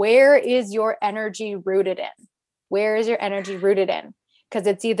 where is your energy rooted in? Where is your energy rooted in? Because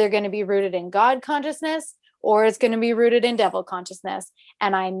it's either going to be rooted in God consciousness or it's going to be rooted in devil consciousness.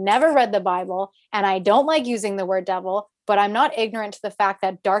 And I never read the Bible and I don't like using the word devil, but I'm not ignorant to the fact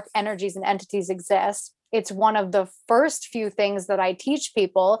that dark energies and entities exist. It's one of the first few things that I teach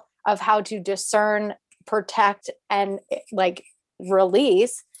people of how to discern, protect, and like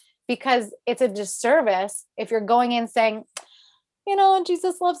release, because it's a disservice if you're going in saying,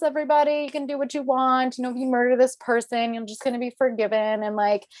 Jesus loves everybody. You can do what you want. If you murder this person, you're just going to be forgiven. And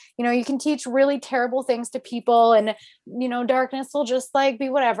like, you can teach really terrible things to people, and, darkness will just like be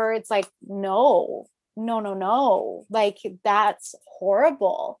whatever. It's like, no, no, no, no. Like, that's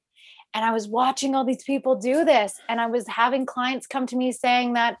horrible. And I was watching all these people do this, and I was having clients come to me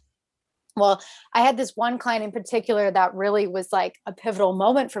saying that, well, I had this one client in particular that really was like a pivotal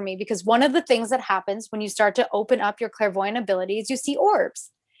moment for me, because one of the things that happens when you start to open up your clairvoyant abilities, you see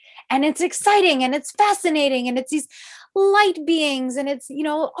orbs, and it's exciting and it's fascinating, and it's these light beings, and it's,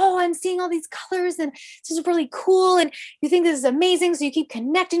 oh, I'm seeing all these colors, and this is really cool. And you think this is amazing. So you keep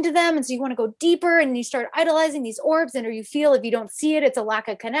connecting to them. And so you want to go deeper, and you start idolizing these orbs, and or you feel if you don't see it, it's a lack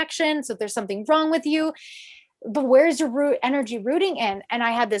of connection. So there's something wrong with you. But where's your energy rooting in? And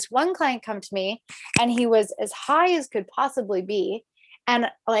I had this one client come to me, and he was as high as could possibly be. And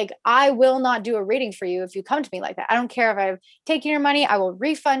like, I will not do a reading for you if you come to me like that. I don't care if I've taken your money, I will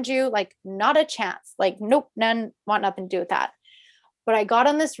refund you. Like, not a chance. Like, nope, none, want nothing to do with that. But I got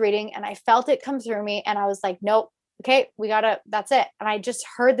on this reading, and I felt it come through me, and I was like, nope, okay, that's it. And I just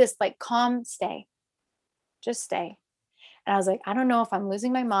heard this like, calm, stay, just stay. And I was like, I don't know if I'm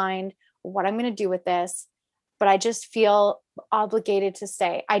losing my mind or what I'm going to do with this, but I just feel obligated to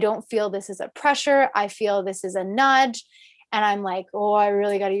stay. I don't feel this is a pressure. I feel this is a nudge. And I'm like, oh, I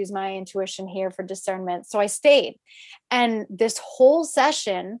really got to use my intuition here for discernment. So I stayed. And this whole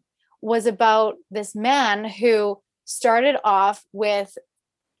session was about this man who started off with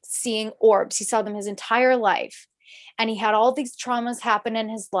seeing orbs. He saw them his entire life. And he had all these traumas happen in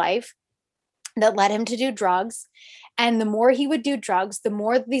his life that led him to do drugs. And the more he would do drugs, the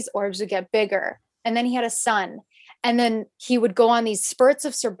more these orbs would get bigger. And then he had a son. And then he would go on these spurts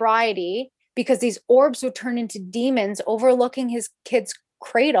of sobriety, because these orbs would turn into demons overlooking his kid's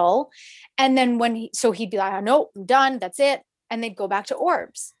cradle. And then he'd be like, oh, no, I'm done. That's it. And they'd go back to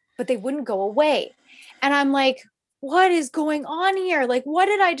orbs, but they wouldn't go away. And I'm like, what is going on here? Like, what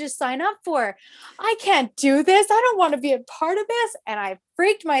did I just sign up for? I can't do this. I don't want to be a part of this. And I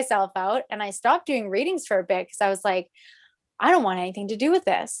freaked myself out, and I stopped doing readings for a bit, because I was like, I don't want anything to do with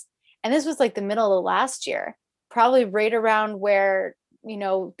this. And this was like the middle of last year, probably right around where,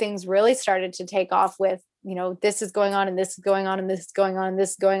 things really started to take off with, this is going on, and this is going on, and this is going on, and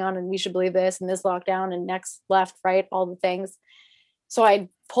this is going on, and we should believe this, and this lockdown, and next, left, right, all the things. So I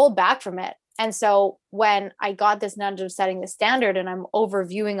pulled back from it. And so when I got this nudge of setting the standard, and I'm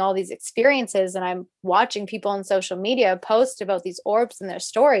overviewing all these experiences, and I'm watching people on social media post about these orbs and their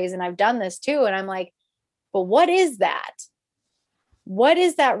stories, and I've done this too. And I'm like, but what is that? What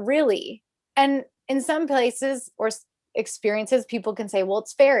is that really? And in some places or experiences, people can say, well,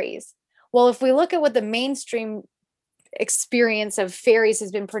 it's fairies. Well, if we look at what the mainstream experience of fairies has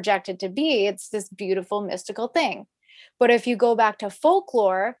been projected to be, it's this beautiful mystical thing. But if you go back to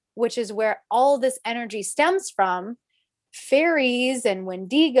folklore, which is where all this energy stems from, fairies and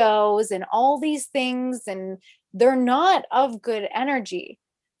wendigos and all these things, and they're not of good energy.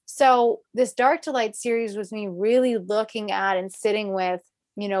 So this Dark to Light series was me really looking at and sitting with,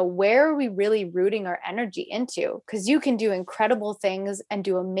 where are we really rooting our energy into? Because you can do incredible things and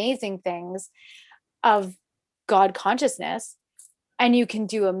do amazing things of God consciousness, and you can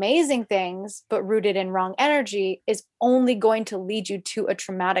do amazing things, but rooted in wrong energy is only going to lead you to a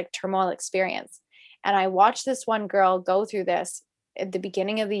traumatic turmoil experience. And I watched this one girl go through this at the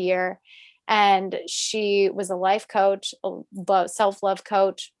beginning of the year, and she was a life coach, a self-love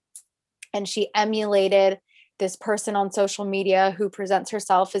coach, and she emulated this person on social media who presents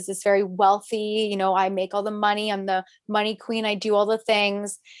herself as this very wealthy, I make all the money, I'm the money queen, I do all the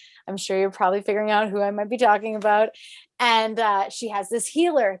things. I'm sure you're probably figuring out who I might be talking about. And she has this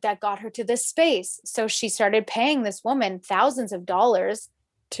healer that got her to this space. So she started paying this woman thousands of dollars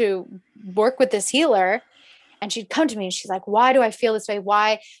to work with this healer. And she'd come to me and she's like, why do I feel this way?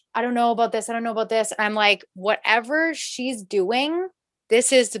 Why? I don't know about this. I don't know about this. And I'm like, whatever she's doing,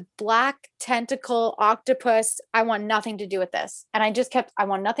 this is black tentacle octopus. I want nothing to do with this. And I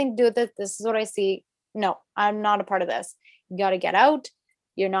want nothing to do with this. This is what I see. No, I'm not a part of this. You got to get out.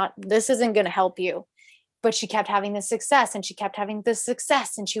 This isn't going to help you. But she kept having this success, and she kept having this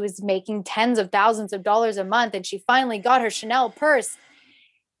success, and she was making tens of thousands of dollars a month. And she finally got her Chanel purse.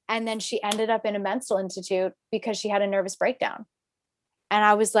 And then she ended up in a mental institute because she had a nervous breakdown. And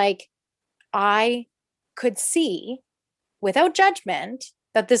I was like, I could see without judgment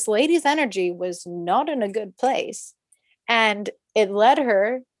that this lady's energy was not in a good place. And it led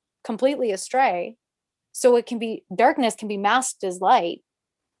her completely astray. So darkness can be masked as light.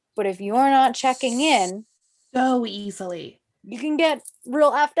 But if you're not checking in so easily. you can get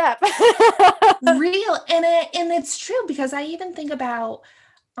real effed up. Real. And it's true, because I even think about,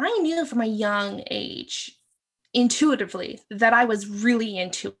 I knew from a young age intuitively that I was really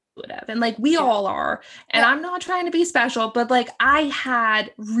intuitive, and like we Yeah. all are. And Yeah. I'm not trying to be special, but like I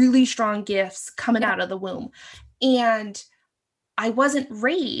had really strong gifts coming Yeah. out of the womb. And I wasn't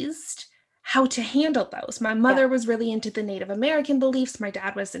raised how to handle those. My Yeah. mother was really into the Native American beliefs. My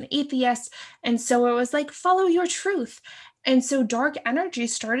dad was an atheist. And so it was like, follow your truth. And so dark energy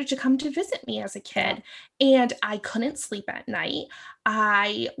started to come to visit me as a Yeah. kid. And I couldn't sleep at night.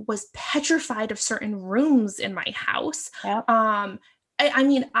 I was petrified of certain rooms in my house. Yeah. I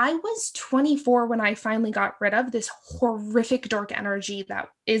mean, I was 24 when I finally got rid of this horrific dark energy that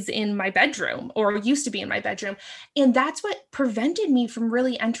is in my bedroom, or used to be in my bedroom. And that's what prevented me from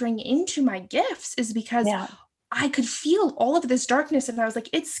really entering into my gifts, is because Yeah. I could feel all of this darkness. And I was like,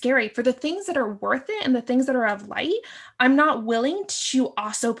 it's scary. For the things that are worth it and the things that are of light, I'm not willing to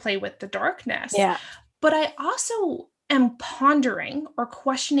also play with the darkness. Yeah. But I also am pondering or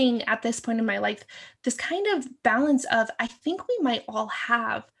questioning at this point in my life this kind of balance of, I think we might all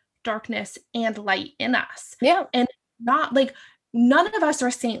have darkness and light in us. Yeah. And not like, none of us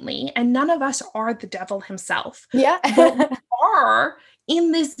are saintly and none of us are the devil himself, Yeah. but we are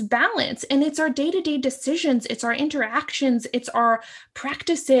in this balance. And it's our day-to-day decisions, it's our interactions, it's our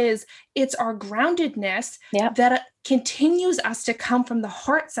practices, it's our groundedness Yeah. that continues us to come from the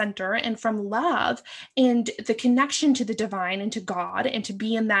heart center and from love and the connection to the divine and to God and to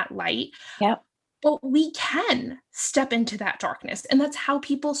be in that light. Yeah. But we can step into that darkness. And that's how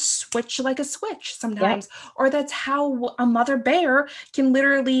people switch like a switch Yeah. sometimes. Or that's how a mother bear can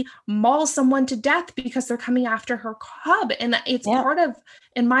literally maul someone to death because they're coming after her cub. And it's Yeah. part of,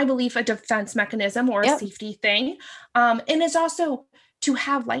 in my belief, a defense mechanism or a Yeah. safety thing. And it's also, to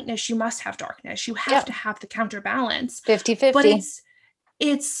have lightness, you must have darkness. You have Yeah. to have the counterbalance. 50-50. But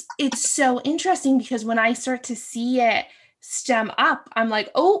it's so interesting, because when I start to see it stem up, I'm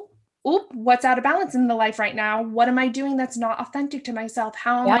like, oh, what's out of balance in the life right now? What am I doing that's not authentic to myself?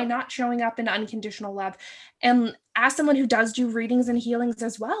 How am I Yeah. not showing up in unconditional love? And as someone who does do readings and healings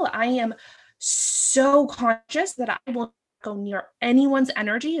as well, I am so conscious that I will go near anyone's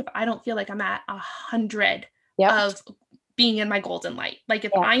energy if I don't feel like I'm at 100 Yeah. of being in my golden light. Like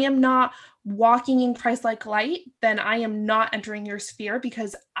if Yeah. I am not walking in Christ-like light, then I am not entering your sphere,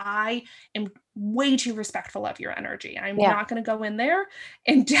 because I am way too respectful of your energy. I'm Yeah. not going to go in there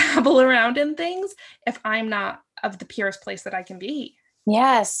and dabble around in things if I'm not of the purest place that I can be.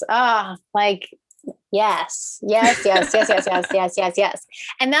 Yes. Like, yes, yes, yes, yes, yes, yes, yes, yes, yes.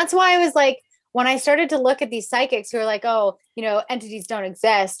 And that's why I was like, when I started to look at these psychics who are like, oh, entities don't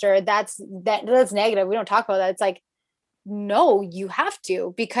exist, or that's negative, we don't talk about that. It's like, no, you have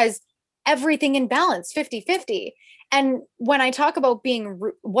to, because everything in balance, 50-50. And when I talk about being,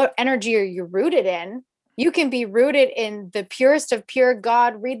 what energy are you rooted in? You can be rooted in the purest of pure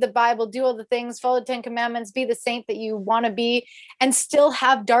God, read the Bible, do all the things, follow the 10 commandments, be the saint that you want to be, and still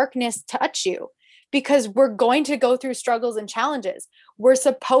have darkness touch you, because we're going to go through struggles and challenges. We're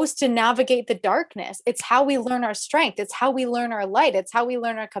supposed to navigate the darkness. It's how we learn our strength. It's how we learn our light. It's how we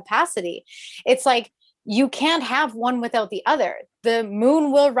learn our capacity. It's like, you can't have one without the other. The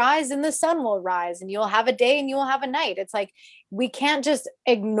moon will rise and the sun will rise, and you'll have a day and you'll have a night. It's like, we can't just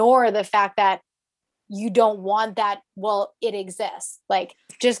ignore the fact that you don't want that. Well, it exists. Like,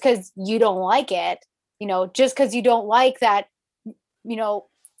 just because you don't like it, just because you don't like that,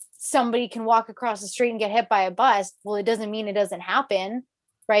 somebody can walk across the street and get hit by a bus. Well, it doesn't mean it doesn't happen,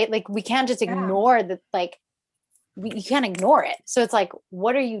 right? Like, we can't just ignore that. Like, you can't ignore it. So it's like,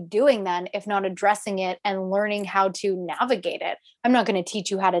 what are you doing then if not addressing it and learning how to navigate it? I'm not going to teach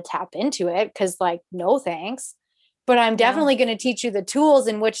you how to tap into it, because like, no thanks. But I'm definitely going to teach you the tools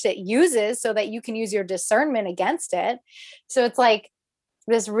in which it uses so that you can use your discernment against it. So it's like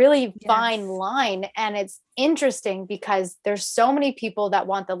this really fine line. And it's interesting because there's so many people that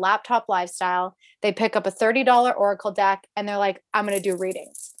want the laptop lifestyle. They pick up a $30 Oracle deck and they're like, I'm going to do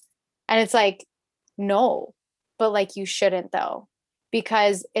readings. And it's like, no, but like, you shouldn't though,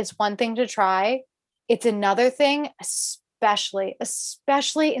 because it's one thing to try. It's another thing, especially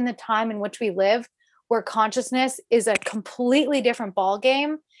in the time in which we live, where consciousness is a completely different ball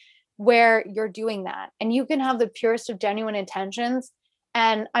game, where you're doing that and you can have the purest of genuine intentions.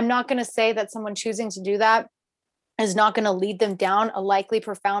 And I'm not going to say that someone choosing to do that is not going to lead them down a likely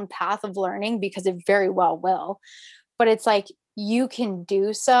profound path of learning, because it very well will. But it's like, you can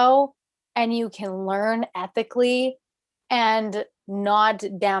do so and you can learn ethically and not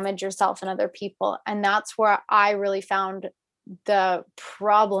damage yourself and other people. And that's where I really found the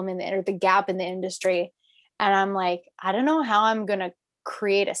problem or the gap in the industry. And I'm like, I don't know how I'm going to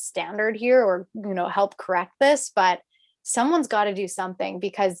create a standard here or, help correct this, but someone's got to do something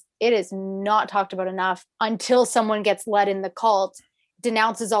because it is not talked about enough until someone gets led in the cult,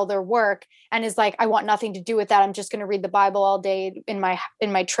 denounces all their work and is like, I want nothing to do with that. I'm just going to read the Bible all day in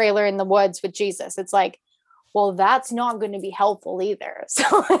my trailer in the woods with Jesus. It's like, well, that's not going to be helpful either.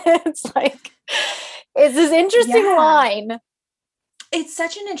 So it's like, it's this interesting Yeah. line. It's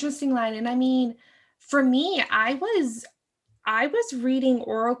such an interesting line. And I mean, for me, I was reading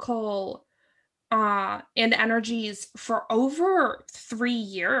Oracle and energies for over 3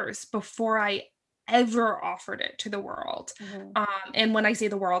 years before I ever offered it to the world. Mm-hmm. And when I say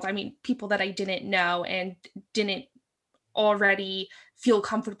the world, I mean people that I didn't know and didn't already feel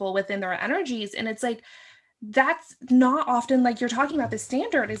comfortable within their energies. And it's like, that's not often, like you're talking about the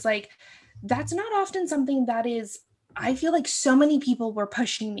standard, is like, that's not often something that is, I feel like so many people were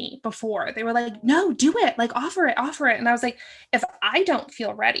pushing me before. They were like, no, do it, like offer it, offer it. And I was like, if I don't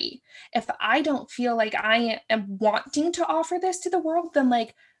feel ready, if I don't feel like I am wanting to offer this to the world, then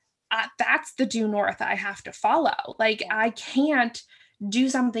like, that's the due north I have to follow. Like, Yeah. I can't do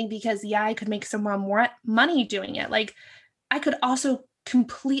something because, yeah, I could make some more money doing it. Like, I could also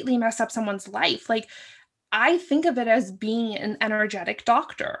completely mess up someone's life. Like, I think of it as being an energetic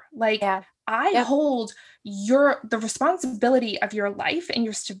doctor. Like, Yeah. I Yep. hold the responsibility of your life and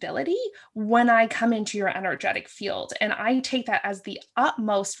your stability when I come into your energetic field. And I take that as the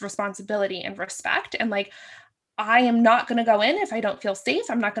utmost responsibility and respect. And like, I am not going to go in if I don't feel safe.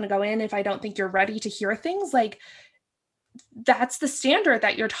 I'm not going to go in if I don't think you're ready to hear things. Like, that's the standard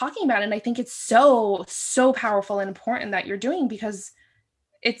that you're talking about. And I think it's so, so powerful and important that you're doing, because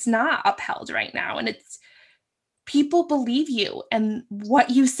it's not upheld right now. And it's, people believe you and what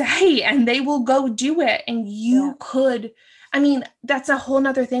you say, and they will go do it. And Yeah. you could, I mean, that's a whole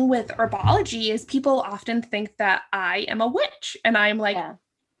nother thing with herbology, is people often think that I am a witch. And I'm like, Yeah.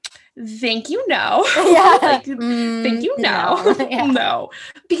 thank you, no. Yeah. Like, thank you, no. No. Yeah. No.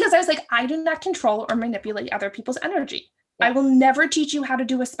 Because I was like, I do not control or manipulate other people's energy. I Yeah. will never teach you how to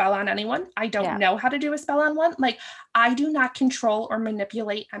do a spell on anyone. I don't Yeah. know how to do a spell on one. Like, I do not control or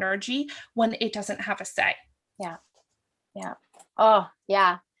manipulate energy when it doesn't have a say. Yeah. Yeah. Oh,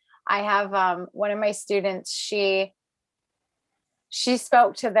 yeah. I have one of my students, she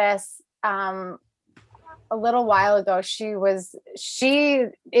spoke to this a little while ago. She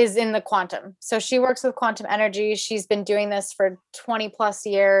is in the quantum. So she works with quantum energy. She's been doing this for 20 plus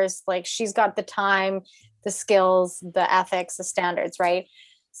years. Like, she's got the time, the skills, the ethics, the standards, right?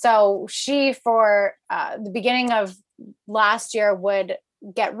 So she, for the beginning of last year, would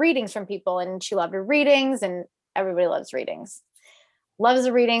get readings from people, and she loved her readings, and everybody loves readings. Loves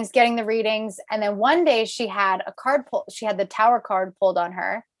the readings, getting the readings. And then one day she had a card pull. She had the Tower card pulled on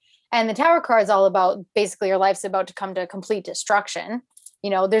her. And the Tower card is all about basically your life's about to come to complete destruction.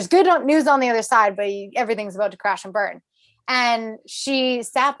 There's good news on the other side, but everything's about to crash and burn. And she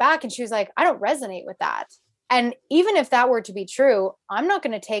sat back and she was like, I don't resonate with that. And even if that were to be true, I'm not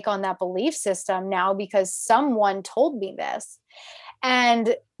going to take on that belief system now because someone told me this.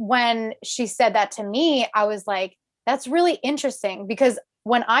 And when she said that to me, I was like, that's really interesting, because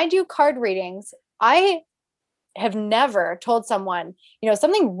when I do card readings, I have never told someone,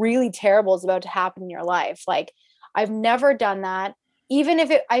 something really terrible is about to happen in your life. Like, I've never done that. Even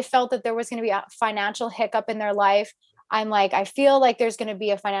if I felt that there was going to be a financial hiccup in their life, I'm like, I feel like there's going to be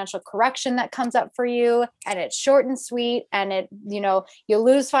a financial correction that comes up for you, and it's short and sweet, and you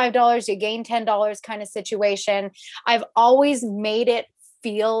lose $5, you gain $10 kind of situation. I've always made it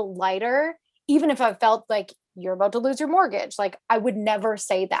feel lighter, even if I felt like you're about to lose your mortgage. Like, I would never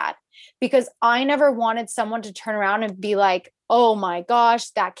say that, because I never wanted someone to turn around and be like, oh my gosh,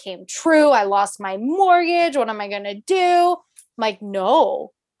 that came true. I lost my mortgage. What am I going to do? I'm like,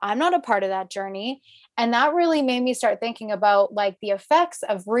 no, I'm not a part of that journey. And that really made me start thinking about like the effects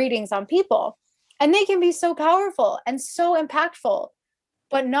of readings on people. And they can be so powerful and so impactful,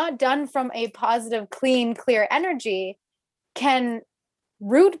 but not done from a positive, clean, clear energy can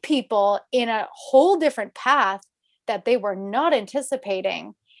root people in a whole different path that they were not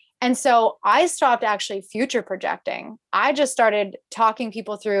anticipating. And so I stopped actually future projecting. I just started talking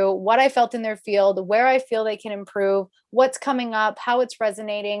people through what I felt in their field, where I feel they can improve, what's coming up, how it's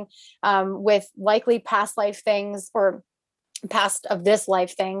resonating with likely past life things or past of this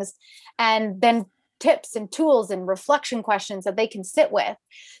life things, and then tips and tools and reflection questions that they can sit with.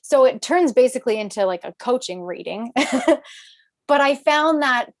 So it turns basically into like a coaching reading. But I found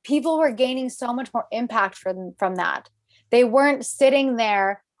that people were gaining so much more impact from that. They weren't sitting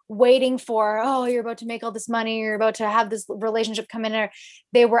there waiting for, oh, you're about to make all this money, you're about to have this relationship come in, or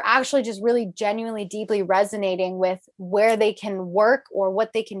they were actually just really genuinely deeply resonating with where they can work or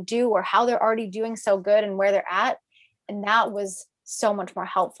what they can do or how they're already doing so good and where they're at. And that was so much more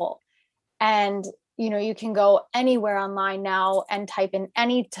helpful. And you can go anywhere online now and type in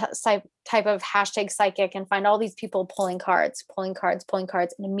any type of hashtag psychic and find all these people pulling cards,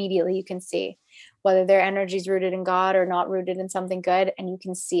 and immediately you can see whether their energy is rooted in God or not rooted in something good. And you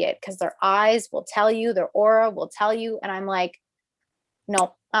can see it because their eyes will tell you, their aura will tell you. And I'm like,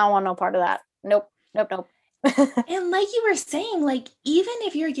 nope, I don't want no part of that. Nope. And like you were saying, like, even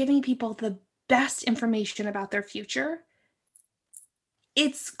if you're giving people the best information about their future,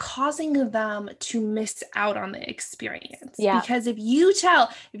 it's causing them to miss out on the experience. Yeah. Because if you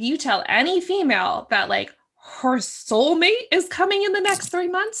tell any female that like her soulmate is coming in the next 3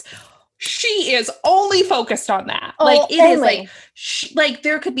 months, she is only focused on that. Like it only. Is like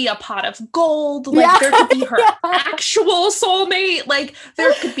there could be a pot of gold, like there could be her actual soulmate, like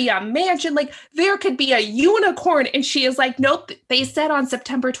there could be a mansion, like there could be a unicorn, and she is like, nope, they said on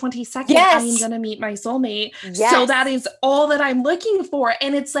September 22nd, I am gonna meet my soulmate. So that is all that I'm looking for.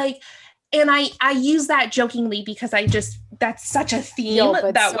 And it's like, and I use that jokingly because that's such a theme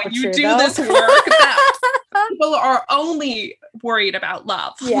that so when you do this work that people are only worried about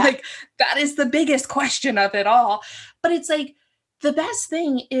love. Like that is the biggest question of it all. But it's like, the best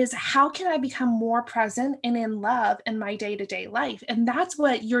thing is, how can I become more present and in love in my day-to-day life? And that's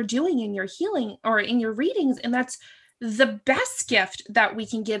what you're doing in your healing or in your readings. And that's the best gift that we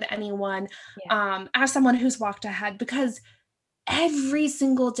can give anyone as someone who's walked ahead, because every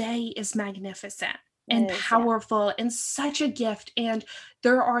single day is magnificent and powerful and such a gift. And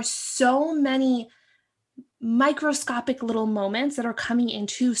there are so many microscopic little moments that are coming in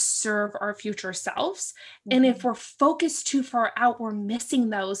to serve our future selves. And if we're focused too far out, we're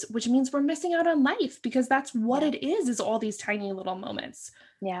missing those, which means we're missing out on life, because that's what it is all these tiny little moments.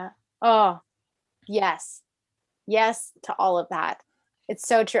 Yeah. Oh, yes. Yes to all of that. It's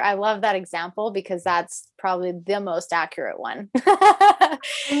so true. I love that example because that's probably the most accurate one. I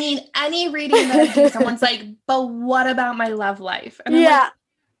mean, any reading that I do, someone's like, but what about my love life? And I'm like,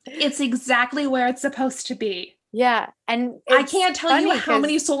 it's exactly where it's supposed to be. Yeah. And I can't tell you how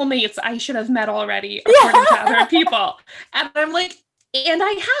many soulmates I should have met already, according to other people. And I'm like, and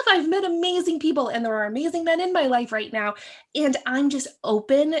I've met amazing people, and there are amazing men in my life right now. And I'm just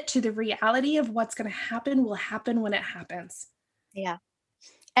open to the reality of what's going to happen will happen when it happens. Yeah.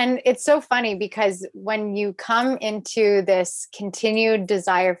 And it's so funny because when you come into this continued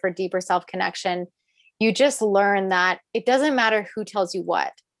desire for deeper self-connection, you just learn that it doesn't matter who tells you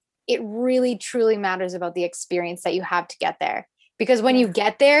what. It really, truly matters about the experience that you have to get there. Because when you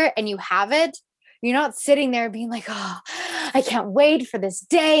get there and you have it, you're not sitting there being like, oh, I can't wait for this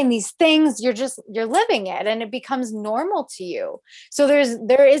day and these things. You're living it, and it becomes normal to you. So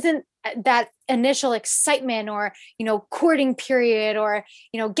there isn't that initial excitement or, courting period or,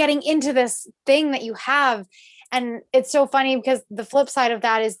 getting into this thing that you have. And it's so funny because the flip side of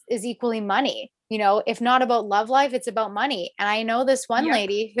that is equally money. If not about love life, it's about money. And I know this one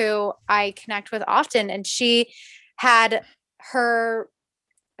lady who I connect with often, and she had her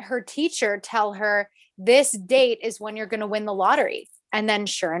teacher tell her, this date is when you're going to win the lottery. And then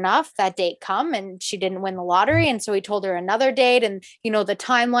sure enough, that date come and she didn't win the lottery. And so he told her another date, and, the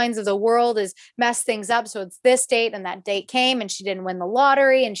timelines of the world is messed things up. So it's this date, and that date came and she didn't win the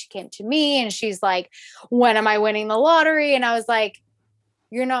lottery. And she came to me and she's like, when am I winning the lottery? And I was like,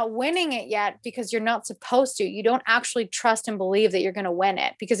 you're not winning it yet because you're not supposed to. You don't actually trust and believe that you're going to win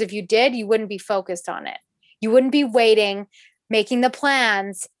it, because if you did, you wouldn't be focused on it. You wouldn't be waiting, making the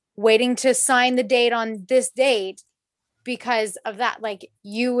plans, waiting to sign the date on this date because of that. Like,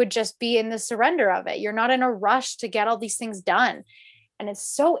 you would just be in the surrender of it. You're not in a rush to get all these things done. And it's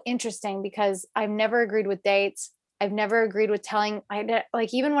so interesting because I've never agreed with dates. I've never agreed with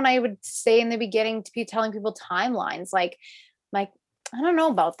even when I would say in the beginning to be telling people timelines, like, I don't know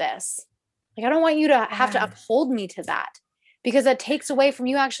about this. Like, I don't want you to have to uphold me to that, because that takes away from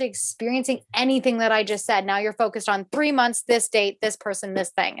you actually experiencing anything that I just said. Now you're focused on 3 months, this date, this person, this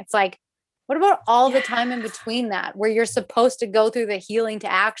thing. It's like, what about all the time in between that, where you're supposed to go through the healing to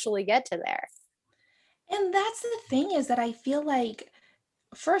actually get to there? And that's the thing, is that I feel like,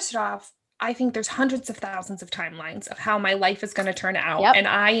 first off, I think there's hundreds of thousands of timelines of how my life is going to turn out. Yep. And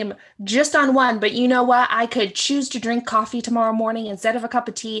I am just on one, but you know what? I could choose to drink coffee tomorrow morning instead of a cup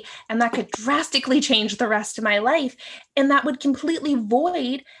of tea, and that could drastically change the rest of my life. And that would completely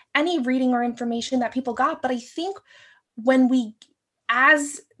void any reading or information that people got. But I think when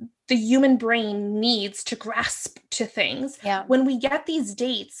as the human brain needs to grasp to things. Yeah. When we get these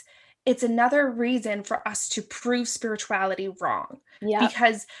dates, it's another reason for us to prove spirituality wrong. Yeah.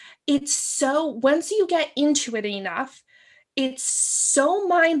 Because it's so, once you get into it enough, it's so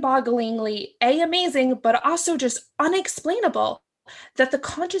mind-bogglingly amazing, but also just unexplainable that the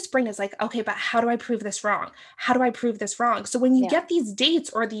conscious brain is like, okay, but how do I prove this wrong? How do I prove this wrong? So when you get these dates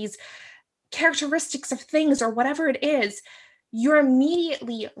or these characteristics of things or whatever it is, you're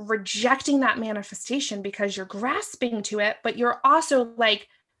immediately rejecting that manifestation because you're grasping to it, but you're also like,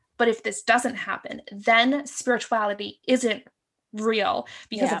 but if this doesn't happen, then spirituality isn't real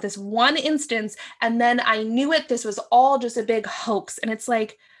because of this one instance. And then I knew it, this was all just a big hoax. And it's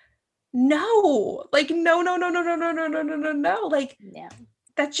like, no, like, no, no, no, no, no, no, no, no, no, no, no. Like,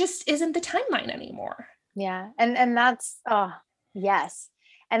 that just isn't the timeline anymore. Yeah. And that's, oh, yes.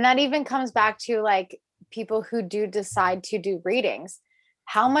 And that even comes back to like people who do decide to do readings.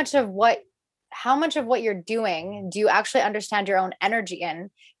 How much of what you're doing do you actually understand your own energy in?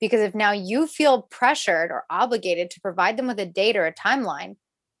 Because if now you feel pressured or obligated to provide them with a date or a timeline,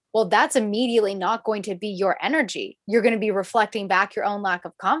 well, that's immediately not going to be your energy. You're going to be reflecting back your own lack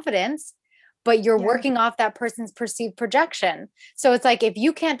of confidence, but you're working off that person's perceived projection. So it's like, if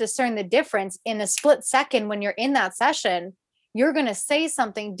you can't discern the difference in a split second when you're in that session, you're going to say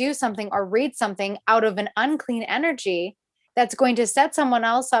something, do something, or read something out of an unclean energy that's going to set someone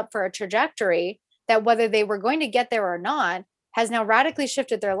else up for a trajectory that, whether they were going to get there or not, has now radically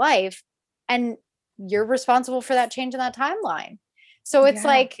shifted their life. And you're responsible for that change in that timeline. So it's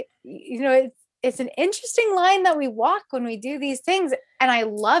like, it's an interesting line that we walk when we do these things. And I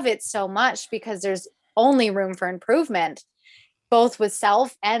love it so much because there's only room for improvement, both with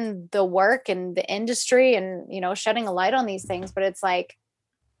self and the work and the industry and, shedding a light on these things. But it's like,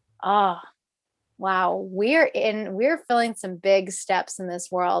 oh, wow, we're filling some big steps in this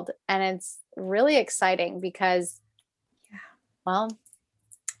world. And it's really exciting because, well,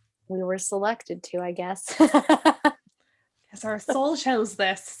 we were selected to, I guess. Because our soul chose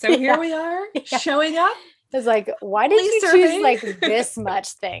this. So here we are showing up. It's like, why did you choose like this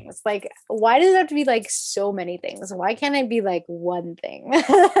much things? Like, why does it have to be like so many things? Why can't it be like one thing?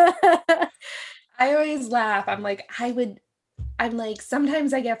 I always laugh. I'm like,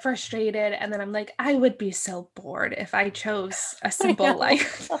 sometimes I get frustrated and then I'm like, I would be so bored if I chose a simple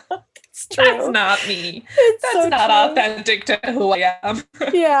life. It's true. That's not me. That's so not authentic to who I am.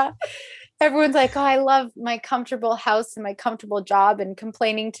 Yeah. Everyone's like, oh, I love my comfortable house and my comfortable job, and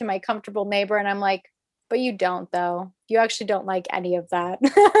complaining to my comfortable neighbor. And I'm like, but you don't, though. You actually don't like any of that.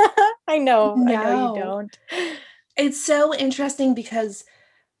 I know you don't. It's so interesting because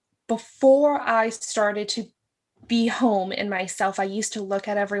before I started to be home in myself, I used to look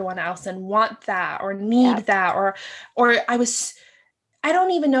at everyone else and want that or need that, or I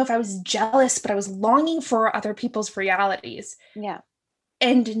don't even know if I was jealous, but I was longing for other people's realities. Yeah.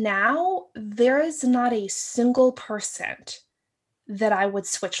 And now there is not a single person that I would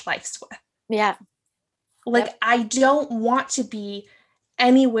switch lives with. Yeah. Like, I don't want to be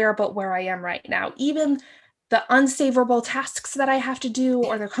anywhere but where I am right now. Even the unfavorable tasks that I have to do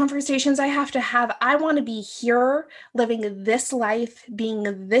or the conversations I have to have, I want to be here, living this life,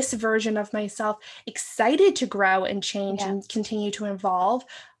 being this version of myself, excited to grow and change and continue to evolve.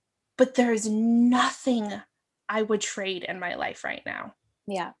 But there's nothing I would trade in my life right now.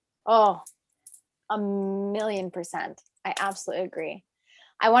 Yeah. Oh, 1,000,000%. I absolutely agree.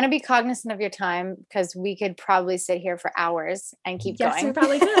 I want to be cognizant of your time because we could probably sit here for hours and keep going. Yes, we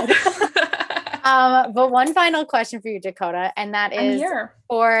probably could. But one final question for you, Dakota, and that is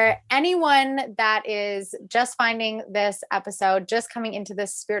for anyone that is just finding this episode, just coming into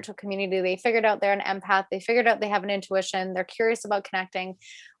this spiritual community. They figured out they're an empath. They figured out they have an intuition. They're curious about connecting.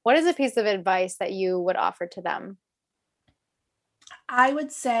 What is a piece of advice that you would offer to them? I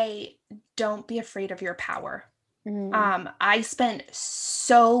would say, don't be afraid of your power. I spent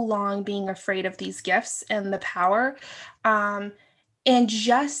so long being afraid of these gifts and the power, and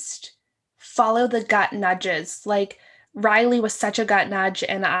just follow the gut nudges. Like, Riley was such a gut nudge,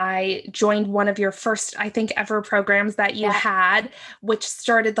 and I joined one of your first, I think, ever programs that you had, which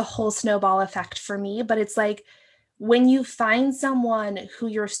started the whole snowball effect for me. But it's like, when you find someone who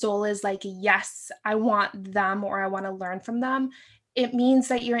your soul is like, yes, I want them, or I want to learn from them, it means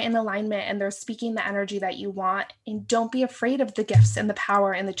that you're in alignment and they're speaking the energy that you want. And don't be afraid of the gifts and the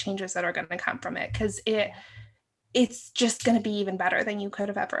power and the changes that are going to come from it, because it's just going to be even better than you could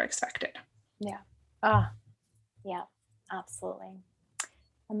have ever expected. Yeah. Oh, yeah, absolutely.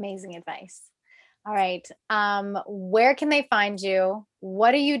 Amazing advice. All right. Where can they find you?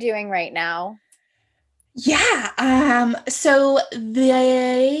 What are you doing right now? Yeah. So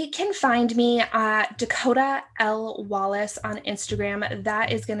they can find me at Dakota L. Wallace on Instagram.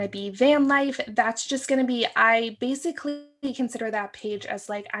 That is going to be van life. That's just going to be, I basically consider that page as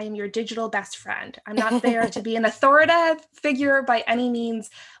like, I am your digital best friend. I'm not there to be an authoritative figure by any means.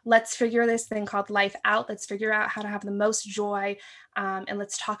 Let's figure this thing called life out. Let's figure out how to have the most joy. And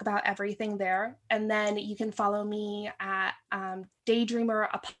let's talk about everything there. And then you can follow me at Daydreamer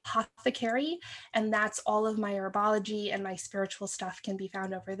Apothecary, and that's all of my herbology and my spiritual stuff can be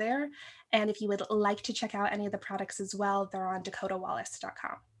found over there. And if you would like to check out any of the products as well, they're on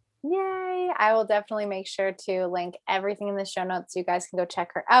dakotawallace.com. Yay! I will definitely make sure to link everything in the show notes so you guys can go check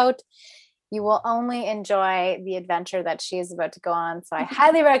her out. You will only enjoy the adventure that she is about to go on. So I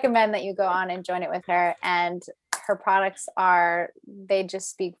highly recommend that you go on and join it with her. And her products they just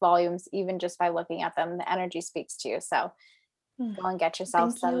speak volumes, even just by looking at them. The energy speaks to you. So go and get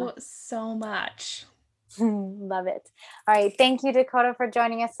yourself Thank you so much. Love it. All right. Thank you, Dakota, for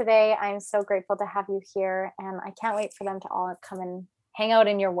joining us today. I'm so grateful to have you here, and I can't wait for them to all come and hang out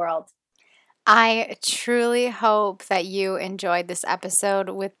in your world. I truly hope that you enjoyed this episode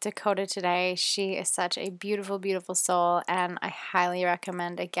with Dakota today. She is such a beautiful, beautiful soul, and I highly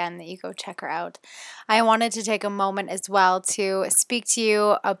recommend again that you go check her out. I wanted to take a moment as well to speak to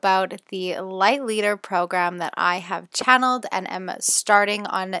you about the Light Leader program that I have channeled and am starting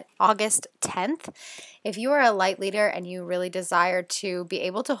on August 10th. If you are a light leader and you really desire to be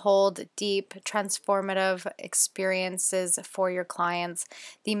able to hold deep, transformative experiences for your clients,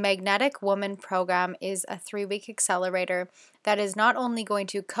 the Magnetic Woman program is a 3-week accelerator that is not only going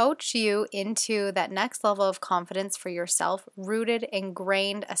to coach you into that next level of confidence for yourself, rooted,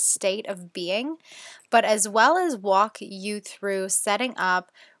 ingrained, a state of being, but as well as walk you through setting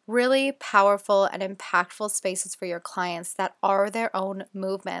up really powerful and impactful spaces for your clients that are their own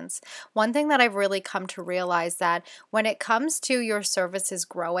movements. One thing that I've really come to realize that when it comes to your services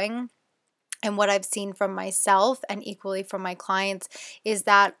growing, and what I've seen from myself and equally from my clients is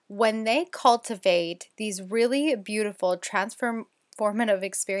that when they cultivate these really beautiful transformative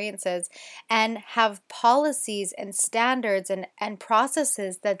experiences and have policies and standards and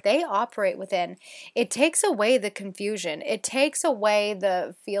processes that they operate within, it takes away the confusion. It takes away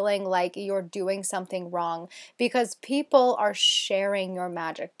the feeling like you're doing something wrong because people are sharing your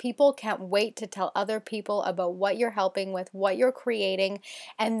magic. People can't wait to tell other people about what you're helping with, what you're creating,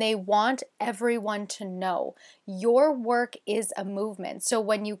 and they want everyone to know. Your work is a movement. So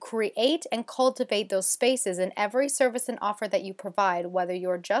when you create and cultivate those spaces in every service and offer that you provide, whether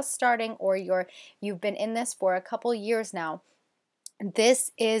you're just starting or you've been in this for a couple years now,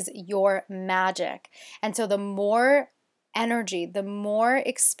 this is your magic. And so the more energy, the more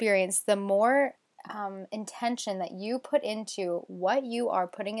experience, the more intention that you put into what you are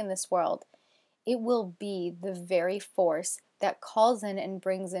putting in this world, it will be the very force that calls in and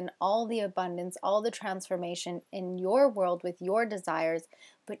brings in all the abundance, all the transformation in your world with your desires,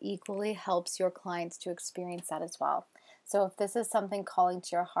 but equally helps your clients to experience that as well. So if this is something calling to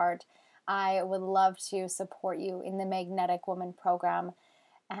your heart, I would love to support you in the Magnetic Woman program.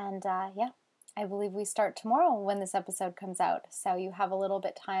 And I believe we start tomorrow when this episode comes out. So you have a little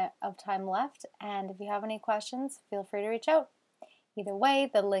bit of time left. And if you have any questions, feel free to reach out. Either way,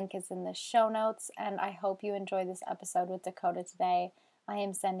 the link is in the show notes, and I hope you enjoyed this episode with Dakota today. I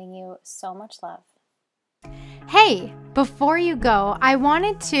am sending you so much love. Hey, before you go, I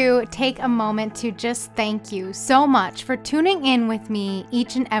wanted to take a moment to just thank you so much for tuning in with me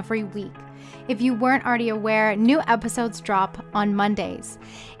each and every week. If you weren't already aware, new episodes drop on Mondays.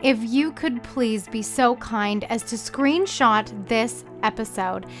 If you could please be so kind as to screenshot this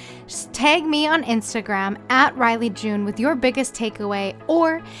episode, just tag me on Instagram at Riley June with your biggest takeaway,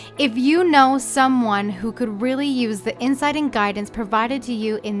 or if you know someone who could really use the insight and guidance provided to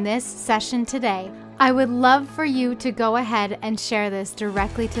you in this session today, I would love for you to go ahead and share this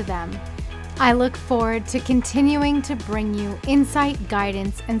directly to them. I look forward to continuing to bring you insight,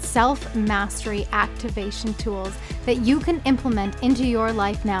 guidance, and self-mastery activation tools that you can implement into your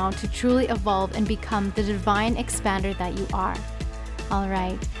life now to truly evolve and become the divine expander that you are. All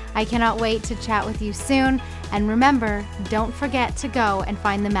right, I cannot wait to chat with you soon. And remember, don't forget to go and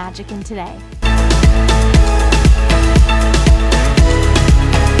find the magic in today.